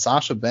this one.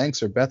 Sasha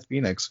Banks or Beth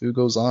Phoenix? Who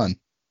goes on?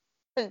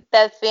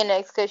 Beth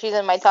Phoenix, because she's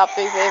in my top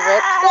 3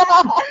 favorites.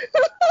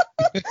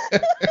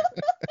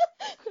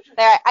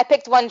 There, I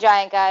picked one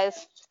giant,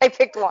 guys. I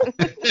picked one.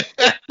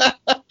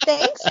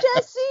 Thanks,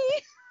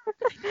 Jesse.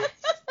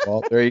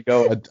 Well, there you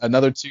go.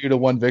 Another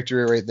 2-1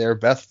 victory right there.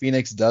 Beth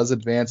Phoenix does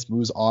advance,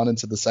 moves on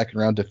into the second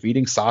round,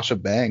 defeating Sasha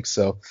Banks.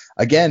 So,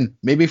 again,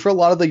 maybe for a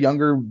lot of the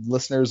younger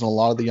listeners and a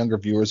lot of the younger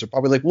viewers are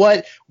probably like,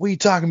 what are you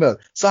talking about?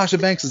 Sasha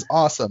Banks is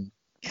awesome.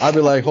 I'd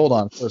be like, hold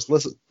on, first,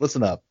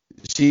 listen up.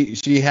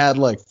 She had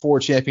like 4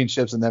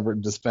 championships and never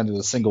defended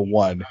a single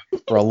one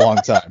for a long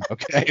time.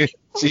 Okay,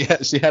 she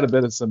had a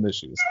bit of some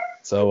issues.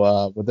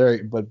 So, but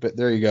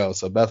there you go.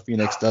 So Beth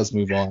Phoenix does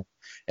move on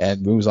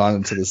and moves on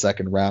into the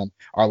second round.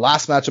 Our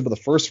last matchup of the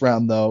first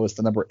round, though, is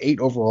the number 8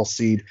 overall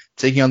seed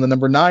taking on the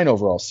number 9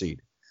 overall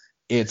seed.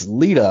 It's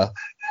Lita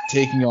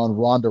taking on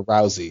Ronda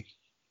Rousey.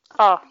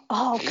 Oh,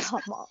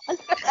 come on.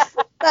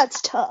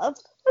 That's tough.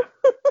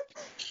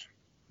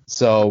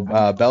 So,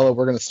 Bella,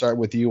 we're going to start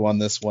with you on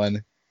this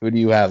one. Who do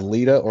you have,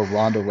 Lita or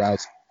Ronda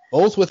Rousey?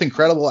 Both with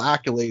incredible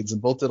accolades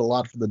and both did a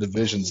lot for the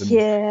divisions in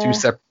 2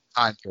 separate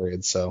time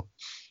periods. So,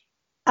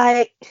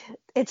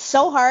 it's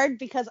so hard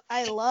because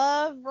I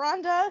love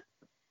Ronda,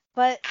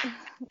 but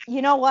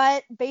you know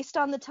what? Based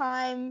on the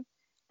time,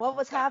 what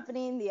was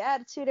happening, the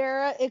Attitude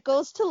Era, it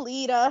goes to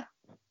Lita.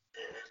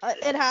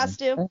 It has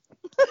to.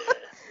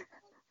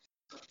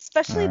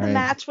 Especially the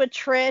match with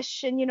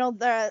Trish and,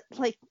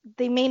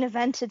 they main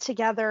evented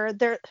together.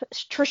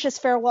 Trish's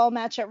farewell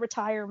match at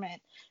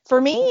Retirement. For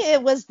me,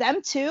 it was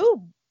them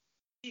two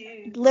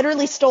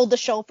literally stole the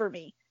show for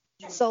me.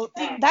 So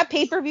that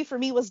pay-per-view for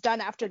me was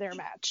done after their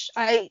match.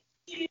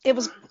 It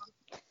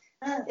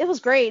was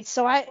great.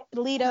 So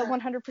Lita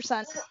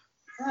 100%.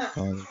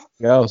 There you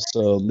go.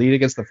 So Lita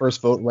gets the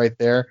first vote right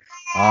there.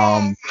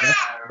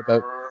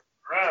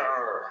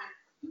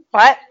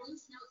 What?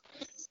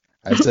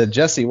 I said,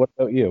 Jesse, what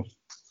about you?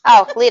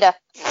 Oh, Lita.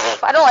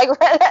 I don't like.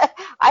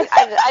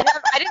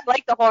 I didn't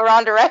like the whole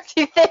Ronda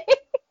Rousey thing.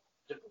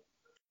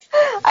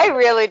 I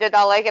really did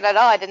not like it at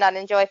all. I did not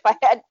enjoy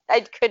fight.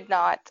 I could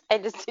not. I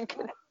just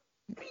couldn't.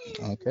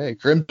 Okay,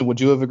 Crimson, would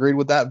you have agreed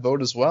with that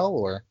vote as well,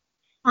 or?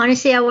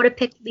 Honestly, I would have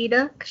picked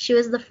Lita because she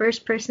was the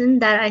first person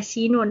that I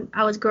seen when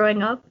I was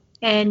growing up,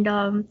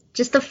 and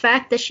just the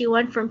fact that she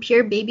went from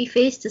pure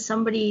babyface to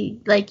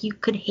somebody like you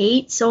could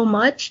hate so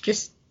much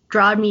just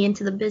drawed me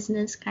into the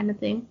business kind of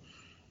thing.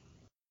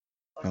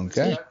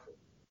 Okay.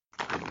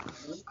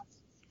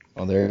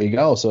 Well, there you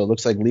go. So it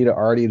looks like Lita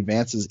already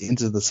advances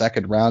into the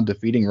second round,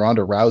 defeating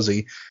Ronda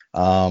Rousey.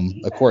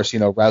 Of course,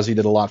 Rousey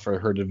did a lot for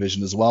her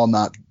division as well,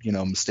 not,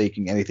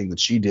 mistaking anything that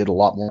she did. A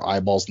lot more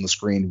eyeballs on the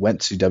screen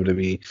went to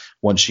WWE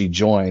once she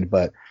joined.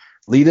 But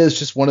Lita is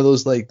just one of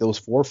those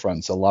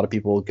forefronts. A lot of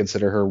people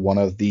consider her one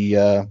of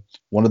the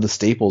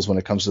staples when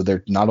it comes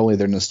to not only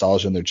their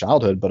nostalgia and their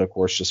childhood, but of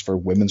course just for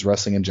women's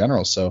wrestling in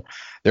general. So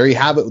there you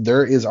have it.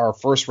 There is our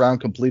first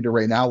round completed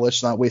right now.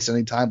 Let's not waste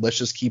any time. Let's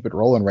just keep it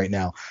rolling right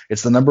now.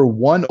 It's the number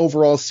 1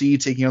 overall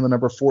seed taking on the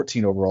number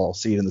 14 overall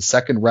seed in the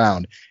second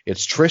round.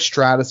 It's Trish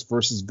Stratus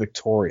versus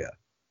Victoria.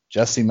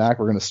 Jesse Mack,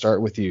 we're going to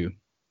start with you.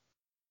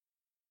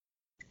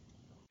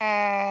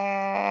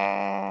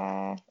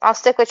 I'll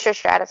stick with Trish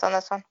Stratus on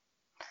this one.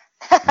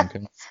 Okay.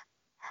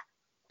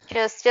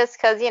 just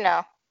because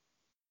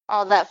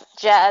all that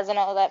jazz and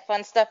all that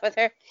fun stuff with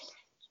her.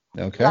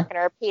 Okay. I'm not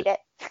gonna repeat it.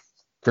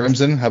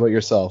 Crimson, how about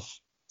yourself?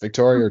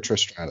 Victoria or Trish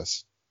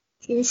Stratus?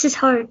 See, this is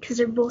hard because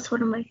they're both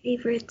one of my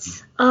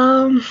favorites.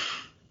 I'm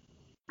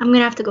gonna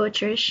have to go with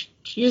Trish.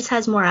 She just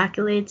has more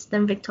accolades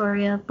than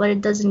Victoria, but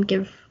it doesn't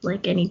give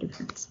any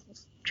difference.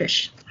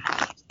 Trish.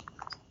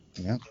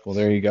 Yeah, well,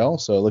 there you go.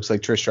 So it looks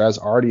like Trish Stratus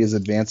already is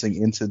advancing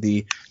into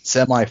the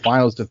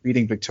semifinals,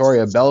 defeating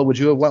Victoria. Bella, would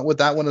you have went with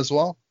that one as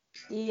well?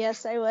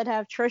 Yes, I would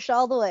have Trish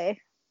all the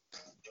way.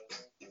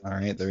 All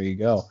right, there you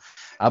go.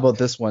 How about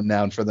this one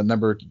now? And for the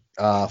number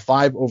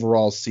 5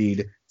 overall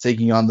seed,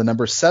 taking on the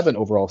number 7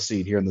 overall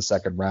seed here in the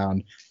second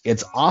round,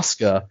 it's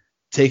Asuka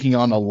taking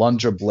on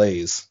Alundra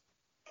Blaze.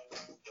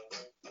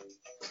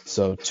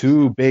 So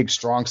 2 big,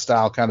 strong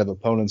style kind of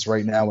opponents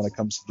right now when it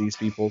comes to these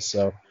people.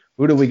 So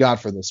who do we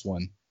got for this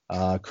one?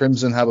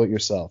 Crimson, how about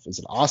yourself? Is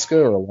it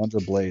Asuka or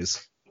Alundra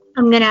Blaze?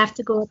 I'm going to have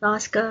to go with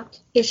Asuka.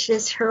 It's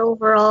just her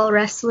overall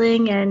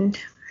wrestling and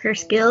her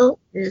skill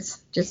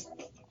is just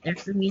there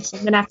for me. So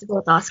I'm going to have to go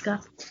with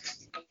Asuka.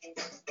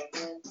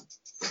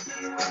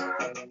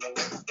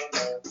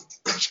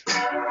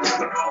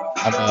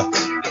 I'm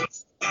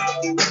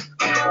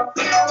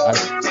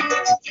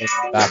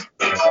back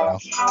right now.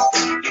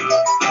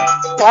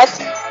 What?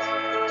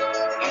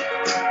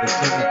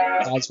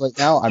 Right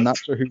now, I'm not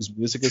sure whose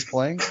music is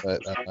playing,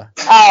 but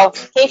Oh,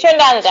 can you turn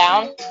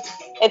down?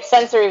 It's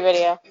sensory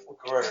video.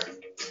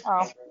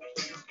 Oh.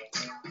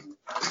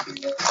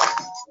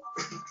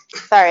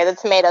 Sorry, the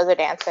tomatoes are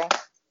dancing.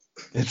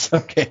 It's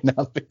okay.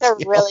 They're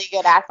really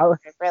good actors,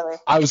 really.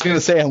 I was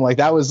gonna say, I'm like,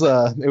 that was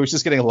it was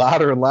just getting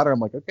louder and louder. I'm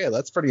like, okay,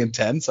 that's pretty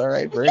intense. All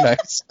right, very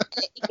nice.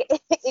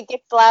 It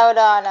gets loud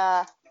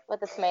on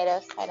with the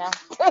tomatoes. I know.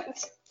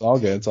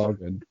 It's all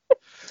good.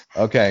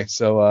 Okay,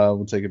 so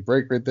we'll take a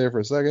break right there for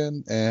a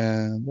second,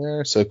 and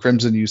there. So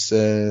Crimson, you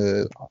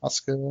said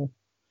Asuka.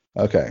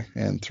 Okay,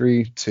 and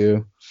 3,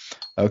 2.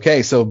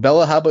 Okay, so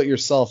Bella, how about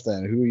yourself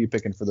then? Who are you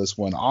picking for this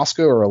one,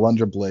 Asuka or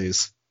Alundra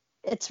Blaze?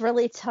 It's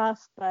really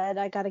tough, but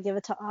I got to give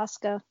it to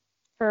Asuka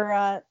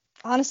for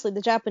honestly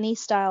the Japanese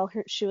style.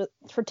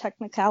 Her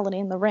technicality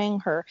in the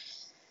ring, her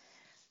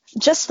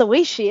just the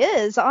way she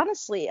is.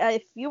 Honestly,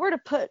 if you were to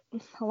put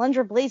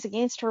Alundra Blaze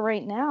against her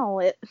right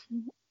now,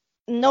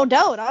 no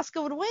doubt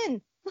Asuka would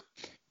win.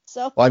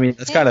 So. Well, I mean,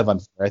 that's kind of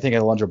unfair. I think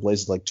Alundra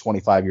Blaze is like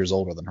 25 years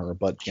older than her,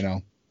 but you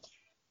know.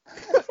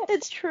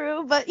 It's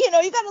true, but you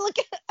gotta look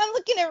at. I'm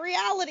looking at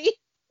reality.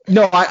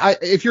 No, I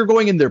if you're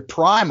going in their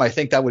prime, I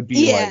think that would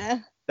be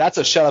like that's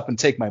a shut up and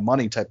take my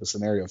money type of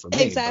scenario for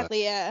me.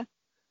 Exactly, yeah.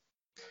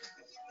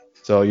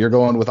 So you're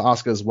going with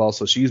Asuka as well.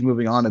 So she's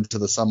moving on into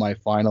the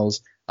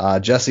semifinals.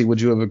 Jesse, would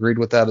you have agreed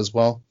with that as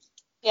well?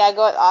 Yeah, I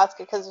go with Asuka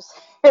because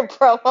her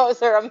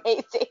promos are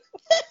amazing.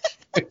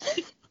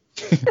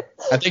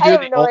 I think you're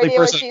the only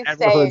person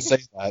I've ever heard say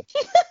that.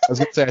 I was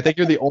gonna say, I think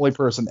you're the only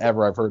person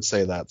ever I've heard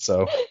say that.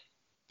 So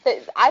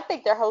I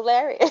think they're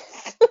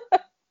hilarious.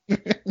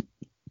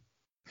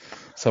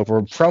 So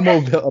for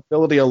promo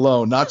ability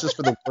alone, not just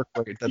for the work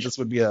rate, that this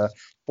would be a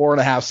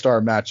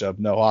 4.5-star matchup.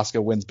 No,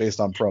 Asuka wins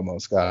based on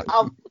promo, Scott.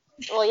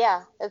 Well,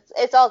 yeah,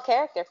 it's all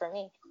character for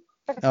me.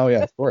 Oh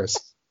yeah, of course.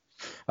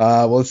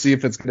 Well, let's see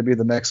if it's going to be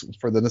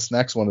this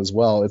next one as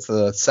well. It's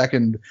the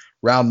second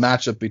round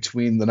matchup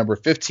between the number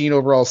 15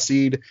 overall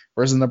seed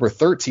versus the number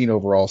 13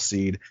 overall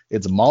seed.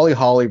 It's Molly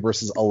Holly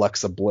versus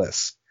Alexa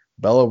Bliss.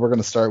 Bella, we're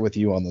going to start with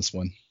you on this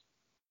one.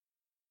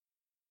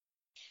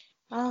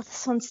 Oh,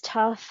 this one's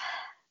tough.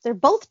 They're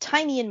both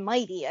tiny and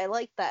mighty. I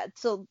like that.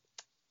 So,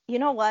 you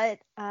know what?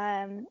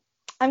 I'm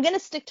going to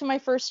stick to my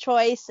first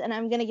choice, and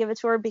I'm going to give it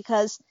to her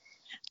because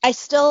I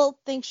still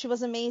think she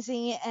was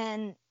amazing,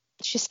 and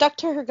she stuck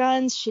to her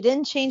guns. She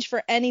didn't change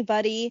for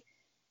anybody.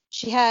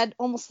 She had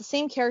almost the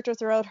same character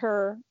throughout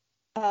her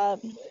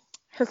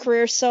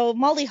career. So,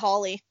 Molly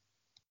Holly.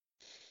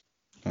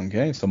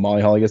 Okay, so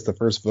Molly Holly gets the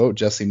first vote.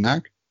 Jesse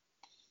Mack?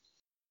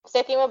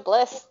 Sticking with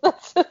Bliss.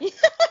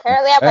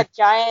 Apparently I'm a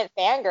giant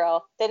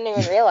fangirl. Didn't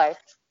even realize.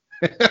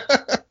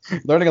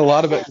 Learning a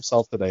lot about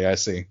yourself today, I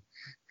see.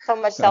 So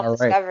much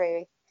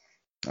self-discovery.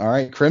 All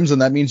right, Crimson,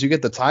 that means you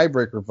get the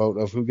tiebreaker vote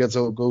of who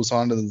goes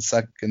on to the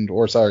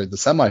the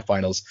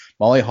semifinals.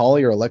 Molly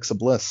Holly or Alexa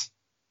Bliss?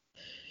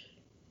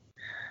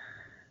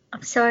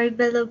 I'm sorry,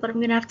 Bella, but I'm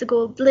going to have to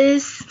go with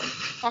Bliss.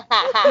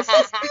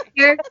 Bliss's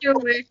character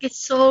work is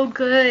so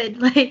good.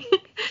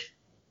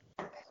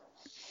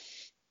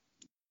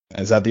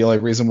 Is that the only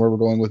reason why we're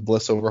going with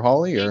Bliss over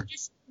Holly, or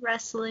just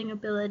wrestling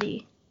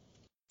ability?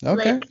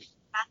 Okay.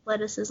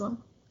 Athleticism.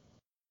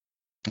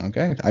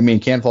 Okay. I mean,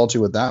 can't fault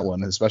you with that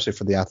one, especially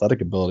for the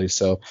athletic ability.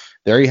 So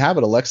there you have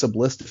it. Alexa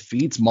Bliss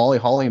defeats Molly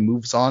Holly and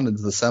moves on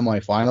into the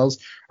semifinals.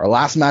 Our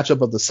last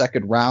matchup of the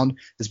second round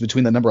is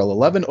between the number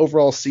 11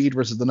 overall seed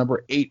versus the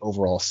number 8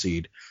 overall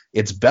seed.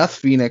 It's Beth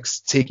Phoenix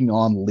taking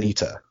on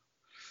Lita.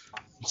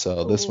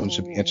 So this one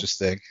should be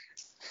interesting.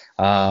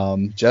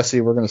 Jesse,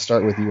 we're going to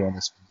start with you on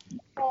this one.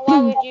 Well, why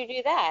would you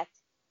do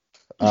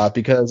that?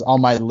 Because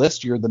on my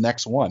list, you're the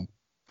next one.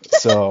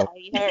 So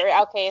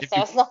okay,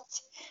 so it's not.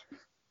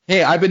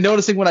 Hey, I've been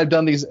noticing when I've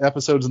done these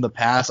episodes in the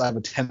past, I have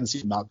a tendency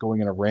of not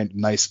going in a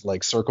nice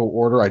circle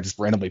order. I just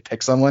randomly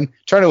pick someone.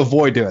 Try to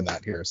avoid doing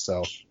that here.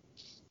 So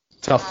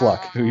tough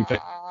luck. Who you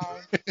pick?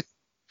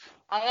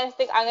 I'm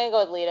gonna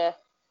go with Lita.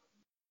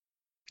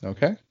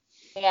 Okay.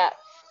 Yeah,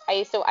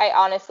 I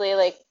honestly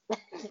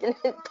in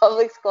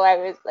public school I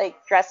was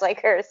dressed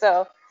like her,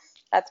 so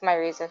that's my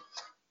reason.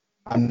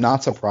 I'm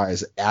not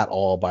surprised at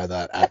all by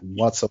that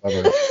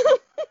whatsoever.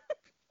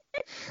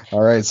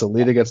 All right, so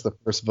Lita gets the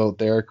first vote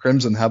there.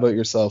 Crimson, how about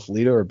yourself,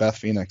 Lita or Beth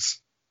Phoenix?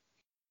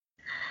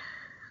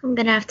 I'm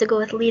gonna have to go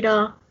with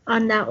Lita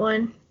on that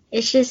one.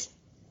 It's just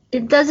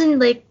it doesn't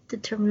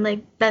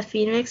determine Beth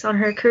Phoenix on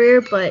her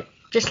career, but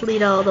just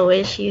Lita all the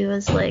way. She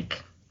was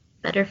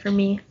better for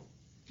me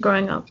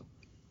growing up.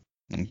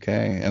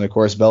 Okay, and of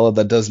course, Bella,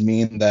 that does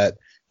mean that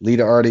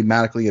Lita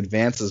automatically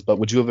advances, but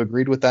would you have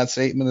agreed with that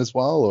statement as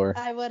well, or?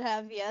 I would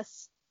have,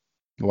 yes.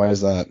 Why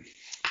is that?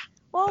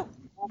 Well,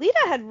 Lita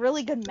had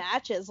really good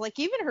matches,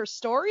 even her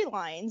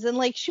storylines,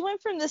 and she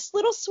went from this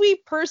little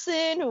sweet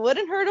person who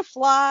wouldn't hurt a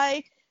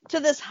fly to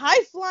this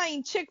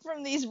high-flying chick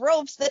from these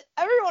ropes that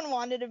everyone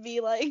wanted to be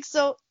like.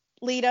 So,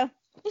 Lita.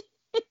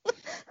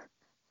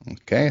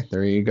 Okay,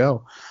 there you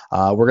go.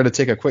 We're going to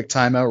take a quick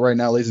timeout right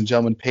now, ladies and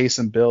gentlemen, pay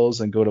some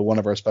bills, and go to one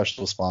of our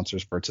special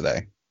sponsors for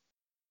today.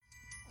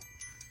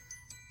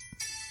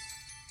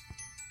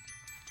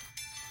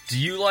 Do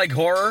you like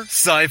horror,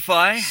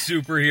 sci-fi,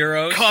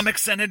 superheroes,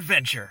 comics, and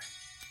adventure?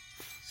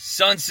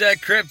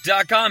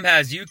 SunsetCrypt.com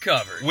has you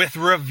covered with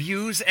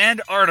reviews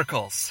and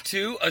articles.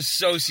 2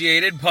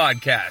 associated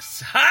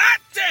podcasts. Hot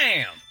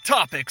damn!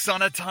 Topics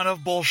on a ton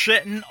of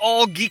bullshit and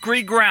all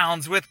geekery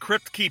grounds with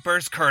Crypt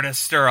Keepers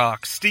Curtis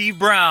Sturrock, Steve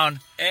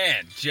Brown,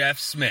 and Jeff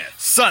Smith.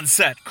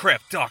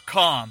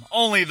 SunsetCrypt.com.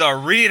 Only the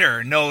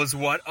reader knows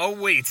what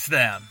awaits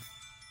them.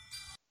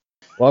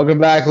 Welcome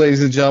back,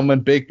 ladies and gentlemen.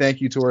 Big thank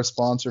you to our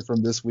sponsor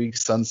from this week,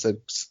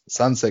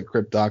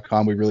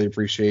 SunsetCrypt.com. We really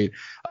appreciate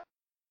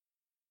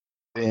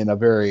in a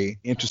very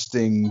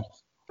interesting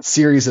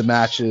series of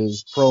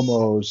matches,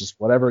 promos, just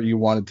whatever you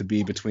want it to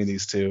be between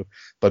these two.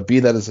 But be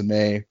that as it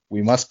may,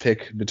 we must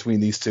pick between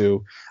these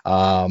two.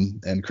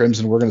 And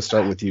Crimson, we're going to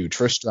start with you.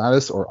 Trish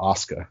Stratus or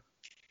Asuka?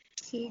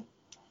 See,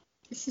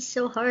 this is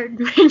so hard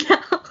right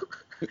now.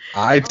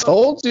 I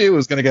told you it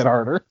was going to get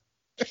harder.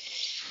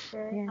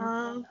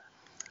 You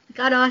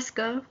got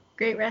Asuka,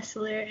 great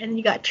wrestler, and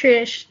you got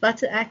Trish,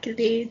 lots of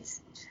accolades.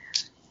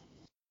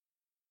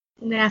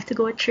 I'm gonna have to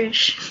go with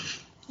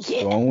Trish.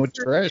 Going with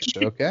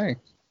Trish, okay.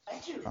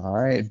 All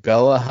right,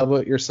 Bella, how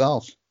about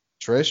yourself?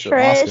 Trish or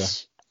Trish.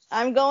 Asuka?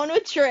 I'm going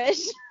with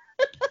Trish.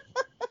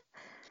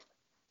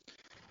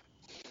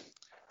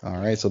 All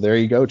right, so there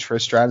you go.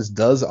 Trish Stratus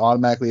does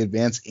automatically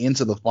advance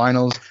into the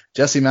finals.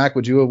 Jesse Mack,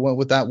 would you have went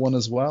with that one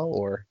as well,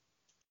 or?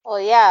 Well,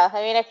 yeah.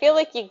 I mean, I feel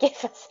like you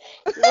gave us,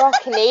 you're all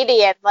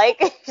Canadian.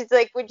 Like, she's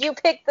like, would you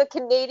pick the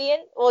Canadian?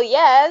 Well,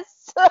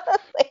 yes.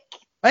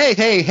 Like,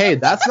 Hey,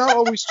 that's not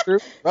always true.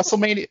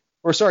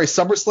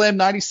 SummerSlam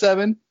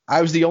 97,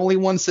 I was the only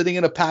one sitting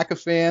in a pack of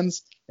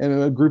fans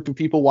and a group of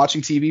people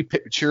watching TV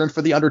cheering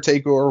for The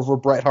Undertaker over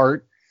Bret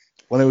Hart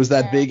when it was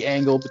that big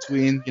angle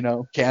between,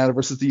 Canada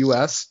versus the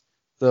U.S.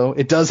 So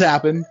it does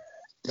happen.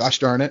 Gosh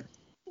darn it.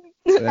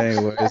 But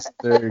anyways,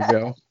 there you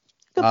go.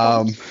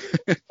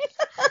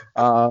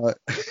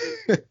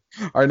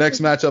 Our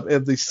next matchup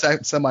in the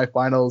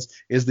semifinals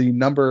is the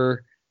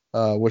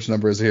which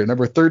number is it here?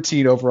 Number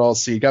 13 overall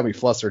seed. Got me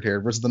flustered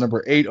here. Versus the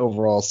number 8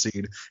 overall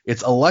seed.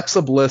 It's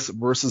Alexa Bliss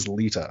versus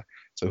Lita.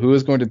 So who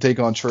is going to take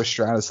on Trish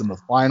Stratus in the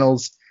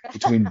finals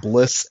between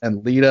Bliss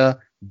and Lita?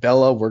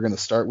 Bella, we're going to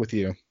start with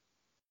you.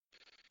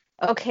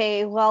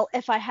 Okay, well,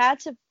 if I had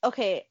to,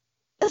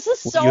 this is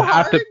so you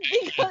have hard. To,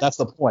 that's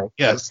the point.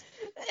 Yes.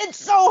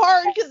 It's so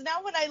hard because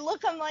now when I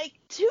look, I'm like,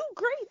 2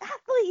 great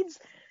athletes.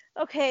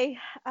 Okay,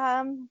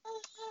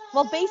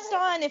 well, based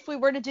on if we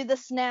were to do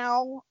this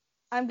now,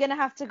 I'm going to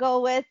have to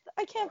go with,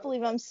 I can't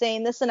believe I'm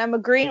saying this, and I'm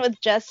agreeing with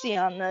Jesse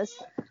on this,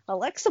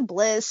 Alexa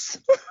Bliss.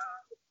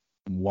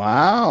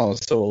 Wow,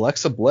 so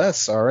Alexa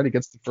Bliss already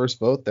gets the first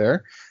vote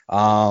there.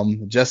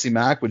 Jesse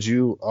Mack, would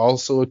you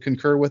also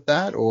concur with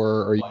that,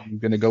 or are you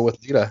going to go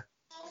with Lita?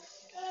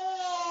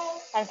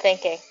 I'm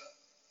thinking.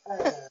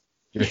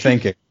 You're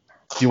thinking.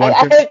 Do you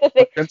want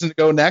Crimson to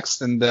go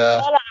next? And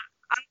I'm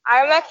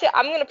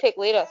going to pick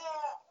Lita.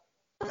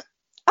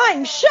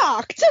 I'm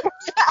shocked.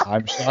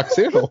 I'm shocked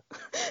too.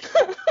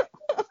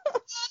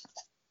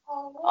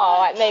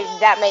 Oh,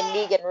 that made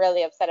Negan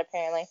really upset,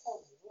 apparently.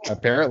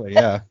 Apparently,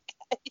 yeah.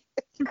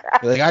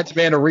 Like, I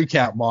demand a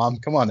recount, Mom.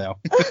 Come on now.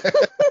 I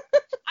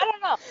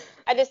don't know.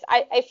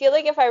 I feel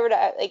like if I were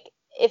to,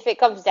 if it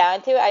comes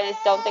down to it, I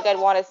just don't think I'd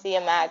want to see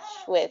a match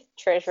with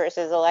Trish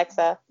versus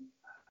Alexa.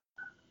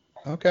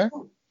 Okay.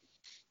 Too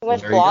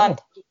much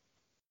blonde.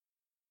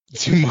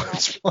 Too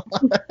much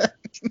blonde.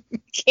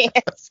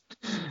 Yes.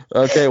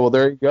 Okay, well,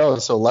 there you go.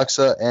 So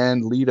Alexa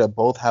and Lita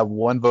both have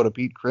 1 vote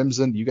apiece.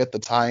 Crimson, you get the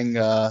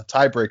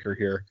tiebreaker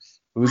here.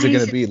 Who's it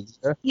going to be,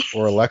 Lita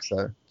or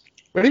Alexa?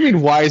 What do you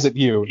mean, why is it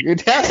you?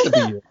 It has to be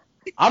you.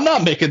 I'm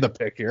not making the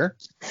pick here.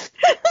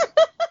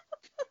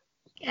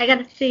 I got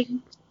to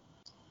think.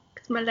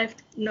 Because my life,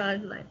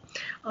 not life.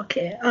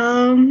 Okay,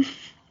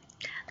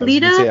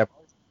 Lita?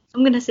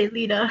 I'm going to say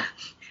Lita.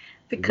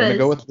 Because I'm going to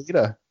go with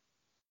Lita.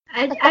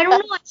 I don't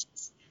know.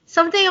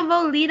 Something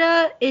about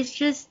Lita is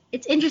just,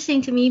 it's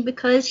interesting to me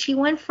because she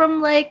went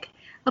from, like,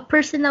 a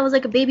person that was,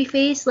 like, a baby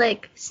face,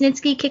 like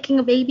Snitsky kicking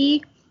a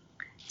baby,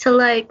 to,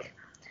 like,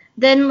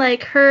 then,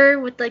 like, her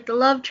with, like, the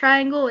love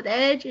triangle with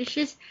Edge. It's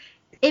just,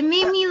 it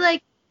made me,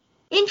 like,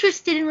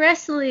 interested in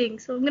wrestling.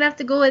 So I'm going to have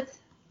to go with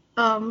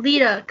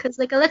Lita because,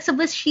 like, Alexa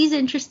Bliss, she's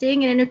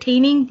interesting and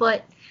entertaining,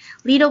 but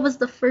Lita was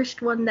the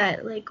first one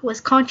that, like, was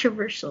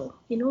controversial,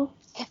 you know?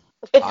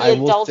 With the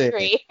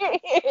adultery.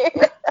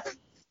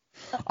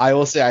 I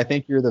will say, I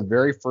think you're the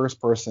very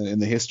first person in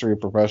the history of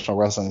professional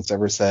wrestling that's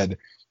ever said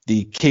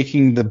the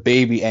kicking the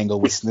baby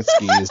angle with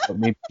Snitsky is what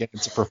made me get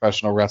into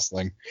professional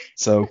wrestling.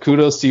 So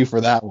kudos to you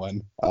for that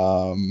one.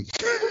 But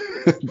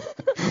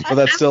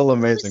that's still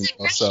amazing.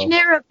 So.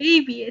 A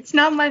baby. It's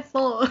not my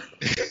fault.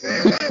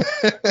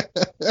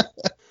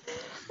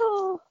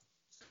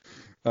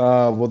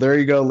 Well, there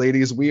you go,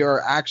 ladies. We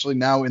are actually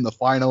now in the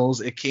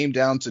finals. It came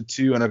down to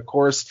 2, and of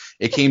course,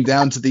 it came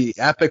down to the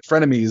epic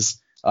frenemies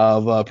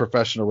of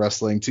professional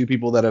wrestling. 2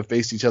 people that have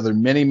faced each other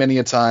many, many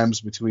a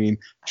times between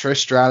Trish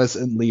Stratus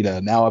and Lita.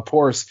 Now, of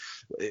course,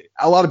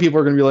 a lot of people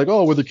are going to be like,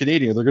 oh, we're the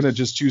Canadian. They're going to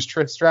just choose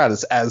Trish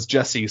Stratus, as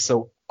Jesse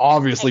so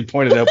obviously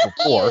pointed out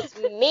before.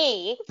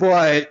 Me.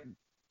 But,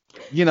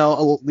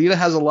 Lita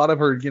has a lot of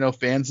her,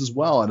 fans as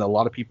well. And a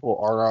lot of people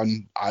are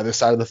on either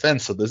side of the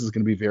fence. So this is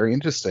going to be very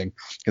interesting,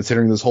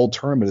 considering this whole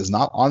tournament is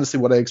not honestly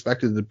what I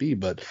expected it to be.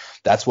 But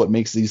that's what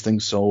makes these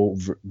things so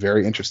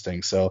very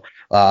interesting. So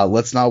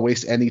let's not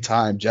waste any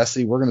time.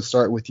 Jesse, we're going to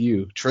start with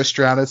you. Trish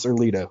Stratus or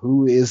Lita?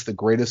 Who is the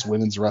greatest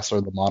women's wrestler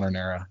of the modern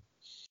era?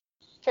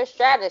 Trish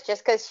Stratus,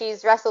 just because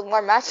she's wrestled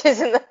more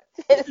matches in the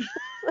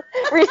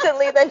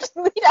recently than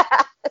Lita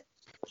has.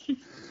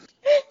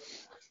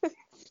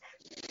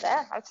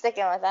 Yeah, I'm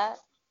sticking with that.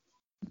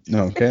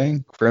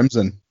 Okay,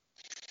 Crimson.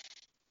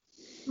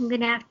 I'm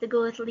gonna have to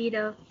go with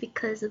Lita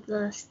because of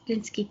the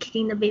Stinsky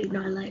kicking the baby.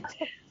 No, I like.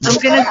 I'm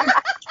gonna.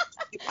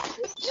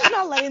 She's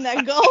not letting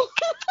that go.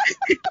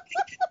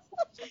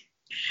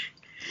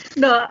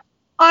 No,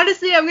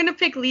 honestly, I'm gonna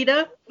pick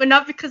Lita, but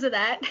not because of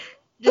that.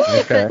 Just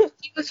Okay. because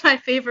she was my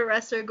favorite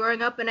wrestler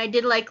growing up, and I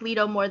did like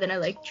Lita more than I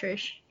liked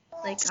Trish.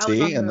 Like I was on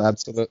See, and her.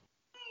 that's what.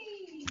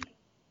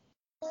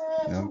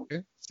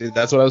 Okay. See,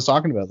 that's what I was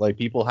talking about. Like,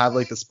 people have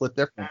like the split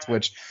difference,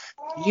 which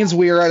means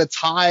we are at a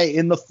tie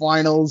in the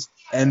finals.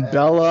 And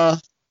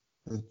Bella,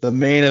 the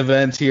main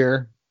event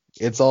here,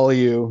 it's all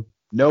you.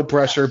 No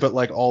pressure, but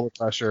like all the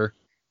pressure.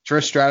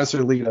 Trish Stratus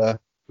or Lita,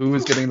 who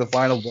is getting the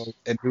final vote,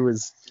 and who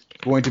is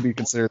going to be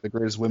considered the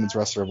greatest women's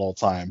wrestler of all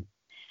time?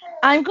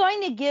 I'm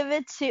going to give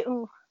it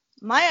to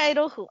my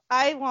idol, who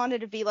I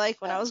wanted to be like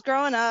when I was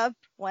growing up,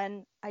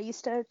 when I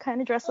used to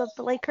kind of dress up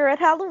like her at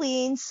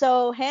Halloween.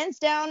 So hands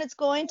down, it's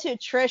going to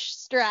Trish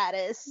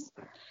Stratus.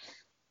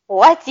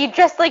 What? You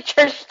dressed like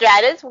Trish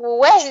Stratus?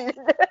 When?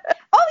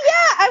 Oh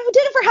yeah, I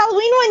did it for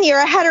Halloween one year.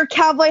 I had her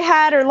cowboy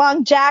hat, her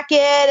long jacket,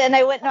 and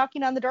I went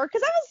knocking on the door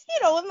because I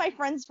was, with my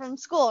friends from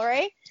school,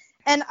 right?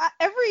 And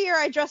every year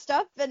I dressed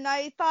up, and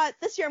I thought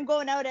this year I'm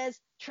going out as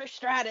Trish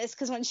Stratus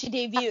because when she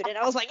debuted, and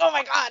I was like, oh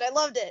my god, I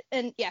loved it.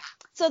 And yeah,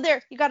 so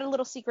there, you got a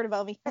little secret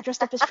about me. I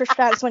dressed up as Trish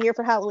Stratus one year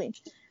for Halloween.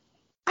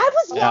 I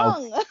was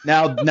young.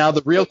 Now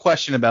the real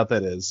question about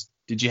that is,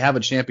 did you have a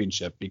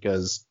championship?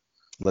 Because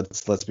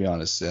let's be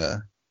honest,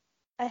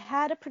 I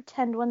had a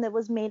pretend one that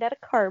was made out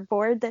of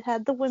cardboard that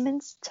had the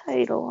women's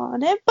title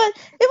on it, but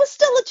it was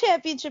still a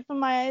championship in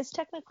my eyes.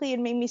 Technically, it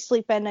made me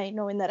sleep at night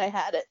knowing that I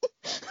had it.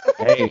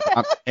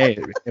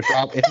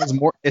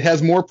 it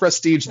has more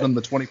prestige than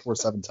the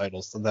 24/7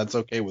 titles, so that's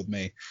okay with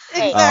me.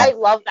 Hey, I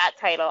love that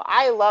title.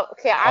 I'm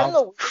the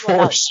Of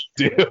course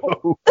you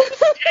do.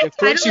 Of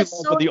course you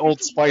love when the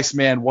Old Spice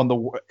Man won the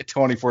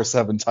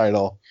 24/7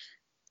 title.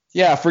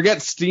 Yeah,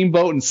 forget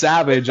Steamboat and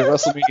Savage at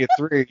WrestleMania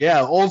 3.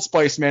 Yeah, Old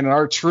Spice Man and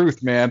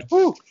R-Truth, man.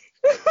 Woo.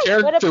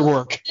 Character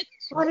work.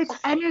 But it's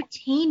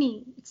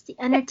entertaining. It's the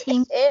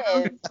entertainment.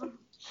 It is.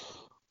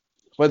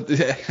 But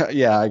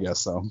yeah, I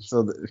guess so.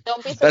 So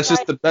Don't be that's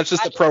just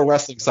surprised. the pro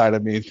wrestling side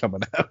of me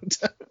coming out.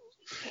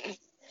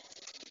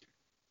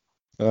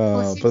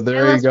 But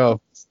there you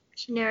go.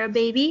 Era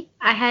baby.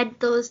 I had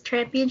those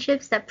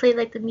championships that played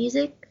like the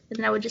music,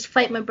 and I would just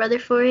fight my brother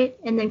for it,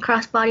 and then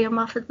crossbody him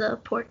off of the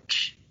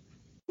porch.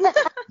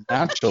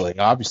 Naturally,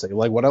 obviously.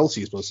 Like, what else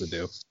are you supposed to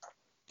do?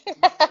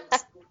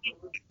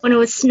 When it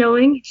was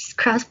snowing, just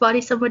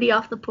crossbody somebody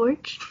off the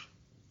porch.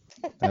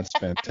 That's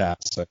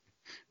fantastic.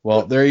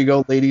 Well, there you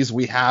go, ladies.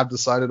 We have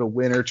decided a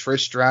winner. Trish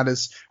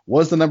Stratus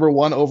was the number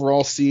 1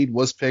 overall seed,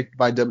 was picked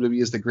by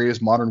WWE as the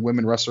greatest modern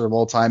women wrestler of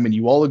all time, and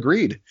you all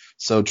agreed.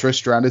 So Trish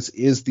Stratus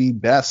is the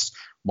best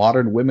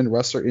modern women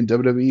wrestler in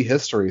WWE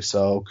history.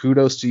 So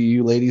kudos to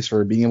you, ladies,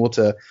 for being able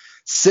to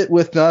sit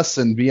with us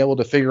and be able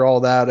to figure all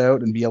that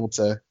out and be able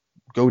to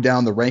go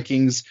down the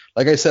rankings.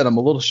 Like I said, I'm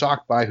a little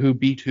shocked by who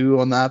beat who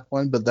on that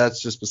one, but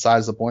that's just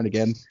besides the point.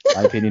 Again,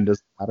 my opinion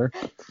doesn't matter.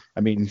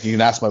 I mean, you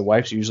can ask my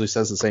wife. She usually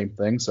says the same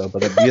thing. So,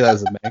 but be that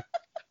as it may.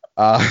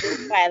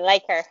 I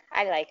like her.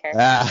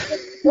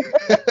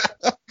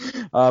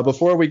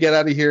 Before we get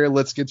out of here,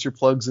 let's get your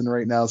plugs in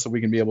right now so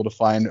we can be able to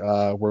find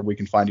where we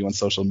can find you on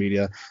social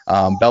media.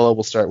 Bella,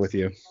 we'll start with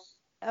you.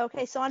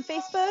 Okay, so on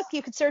Facebook,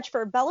 you could search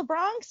for Bella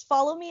Bronx.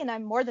 Follow me, and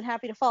I'm more than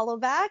happy to follow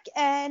back.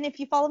 And if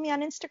you follow me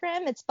on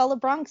Instagram, it's Bella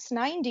Bronx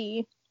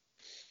 90.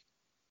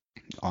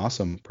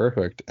 Awesome,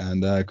 perfect.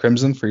 And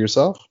Crimson, for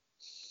yourself?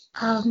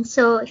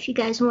 So if you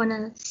guys want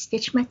to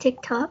stitch my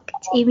TikTok,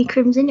 it's Amy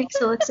Crimson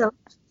XOXO.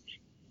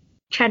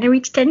 Trying to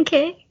reach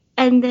 10K.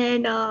 And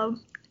then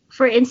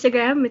for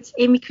Instagram, it's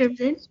Amy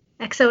Crimson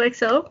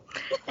XOXO.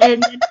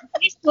 And then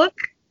Facebook,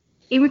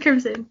 Amy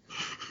Crimson.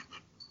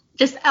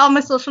 Just all my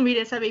social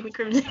medias have Amy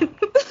Crimson.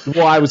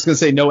 Well, I was going to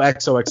say no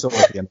XOXO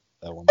at the end of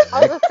that one.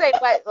 I was going to say,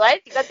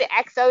 what? You got the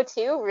XO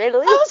too?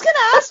 Really? I was going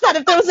to ask that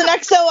if there was an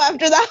XO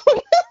after that one.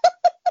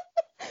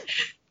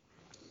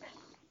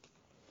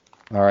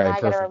 All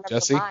right, perfect.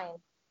 Jesse?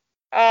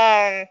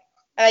 And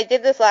I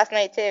did this last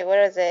night too. What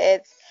is it?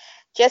 It's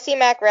Jessie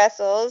Mac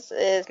Wrestles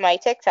is my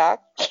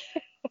TikTok,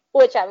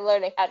 which I'm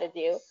learning how to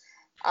do.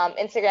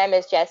 Instagram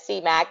is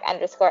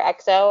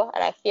JessieMac_XO,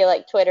 and I feel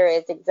like Twitter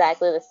is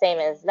exactly the same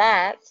as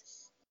that.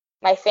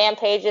 My fan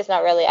page is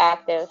not really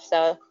active,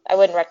 so I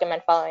wouldn't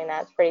recommend following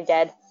that. It's pretty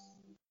dead.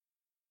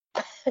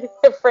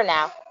 For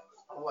now.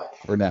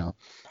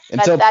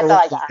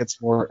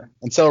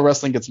 Until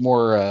wrestling gets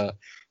more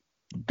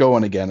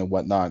going again and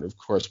whatnot. Of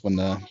course, when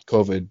the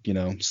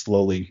COVID,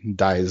 slowly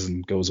dies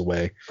and goes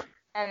away.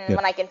 And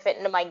when I can fit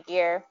into my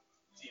gear.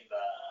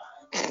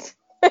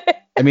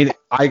 I mean,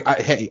 I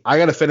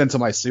gotta fit into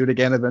my suit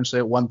again eventually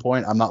at one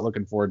point. I'm not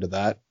looking forward to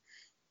that.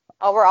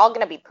 Oh, we're all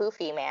gonna be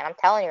poofy, man. I'm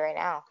telling you right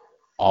now.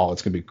 Oh,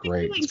 it's gonna be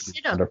great. It's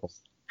gonna be wonderful.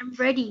 I'm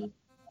ready.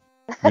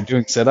 You're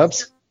doing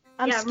sit-ups?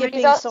 I'm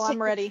skipping, so I'm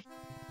ready.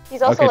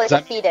 He's also Okay, like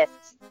a fetus.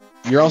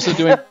 You're also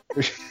doing.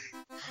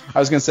 I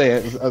was gonna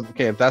say,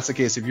 okay, if that's the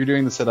case, if you're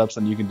doing the sit-ups,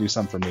 then you can do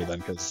some for me then,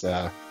 because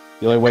the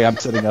only way I'm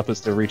sitting up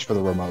is to reach for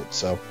the remote.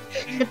 So.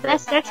 The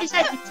best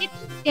exercise is tipping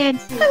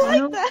dances. I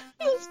like that.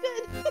 It was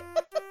good.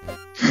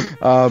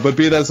 But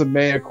be that as it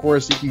may, of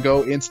course, you can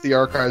go into the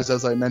archives,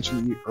 as I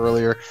mentioned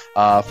earlier,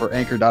 for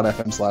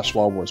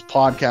anchor.fm/Wild Wars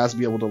podcast,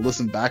 be able to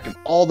listen back in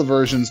all the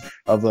versions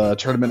of the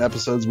tournament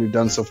episodes we've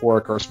done so far.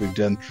 Of course, we've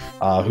done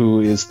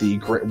what is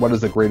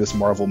the greatest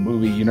Marvel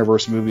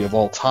universe movie of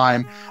all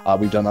time.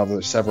 We've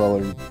done several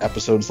other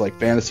episodes like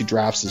fantasy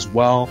drafts as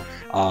well.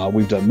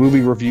 We've done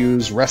movie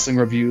reviews, wrestling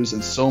reviews,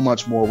 and so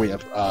much more. We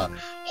have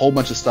whole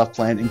bunch of stuff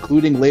planned,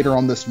 including later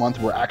on this month.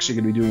 We're actually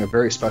going to be doing a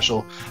very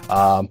special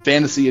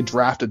fantasy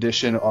draft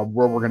edition of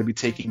where we're going to be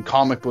taking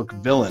comic book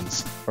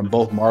villains from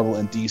both Marvel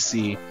and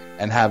DC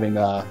and having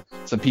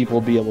some people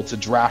be able to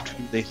draft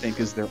who they think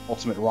is their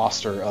ultimate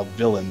roster of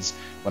villains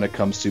when it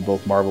comes to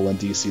both Marvel and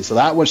DC. So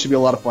that one should be a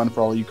lot of fun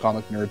for all you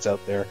comic nerds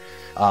out there.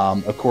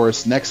 Of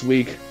course, next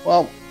week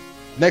we'll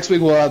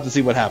have to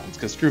see what happens,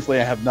 because truthfully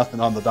I have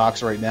nothing on the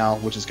docks right now,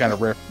 which is kind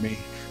of rare for me.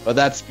 But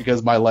that's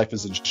because my life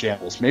is in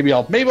shambles. Maybe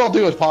I'll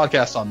do a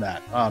podcast on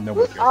that. Oh, no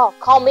one cares. Oh,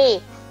 call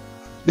me.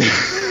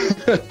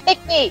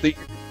 Pick me.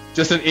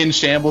 Just an in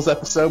shambles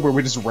episode where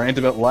we just rant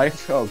about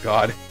life. Oh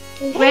God.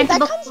 Hey, that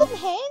comes in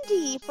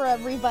handy for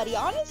everybody.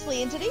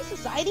 Honestly, in today's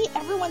society,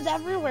 everyone's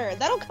everywhere.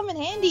 That'll come in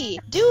handy.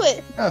 Do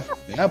it.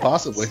 Yeah,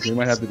 possibly. We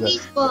might have to do it.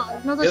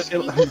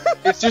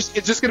 It's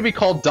just gonna be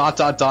called ...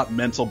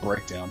 mental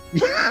breakdown.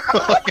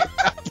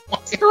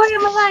 Story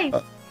of my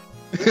life.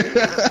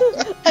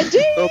 A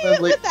day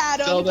with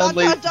Adam. ...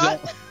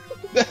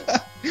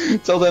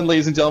 Till then,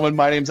 ladies and gentlemen,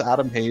 my name's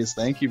Adam Hayes.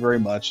 Thank you very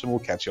much, and we'll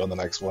catch you on the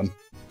next one.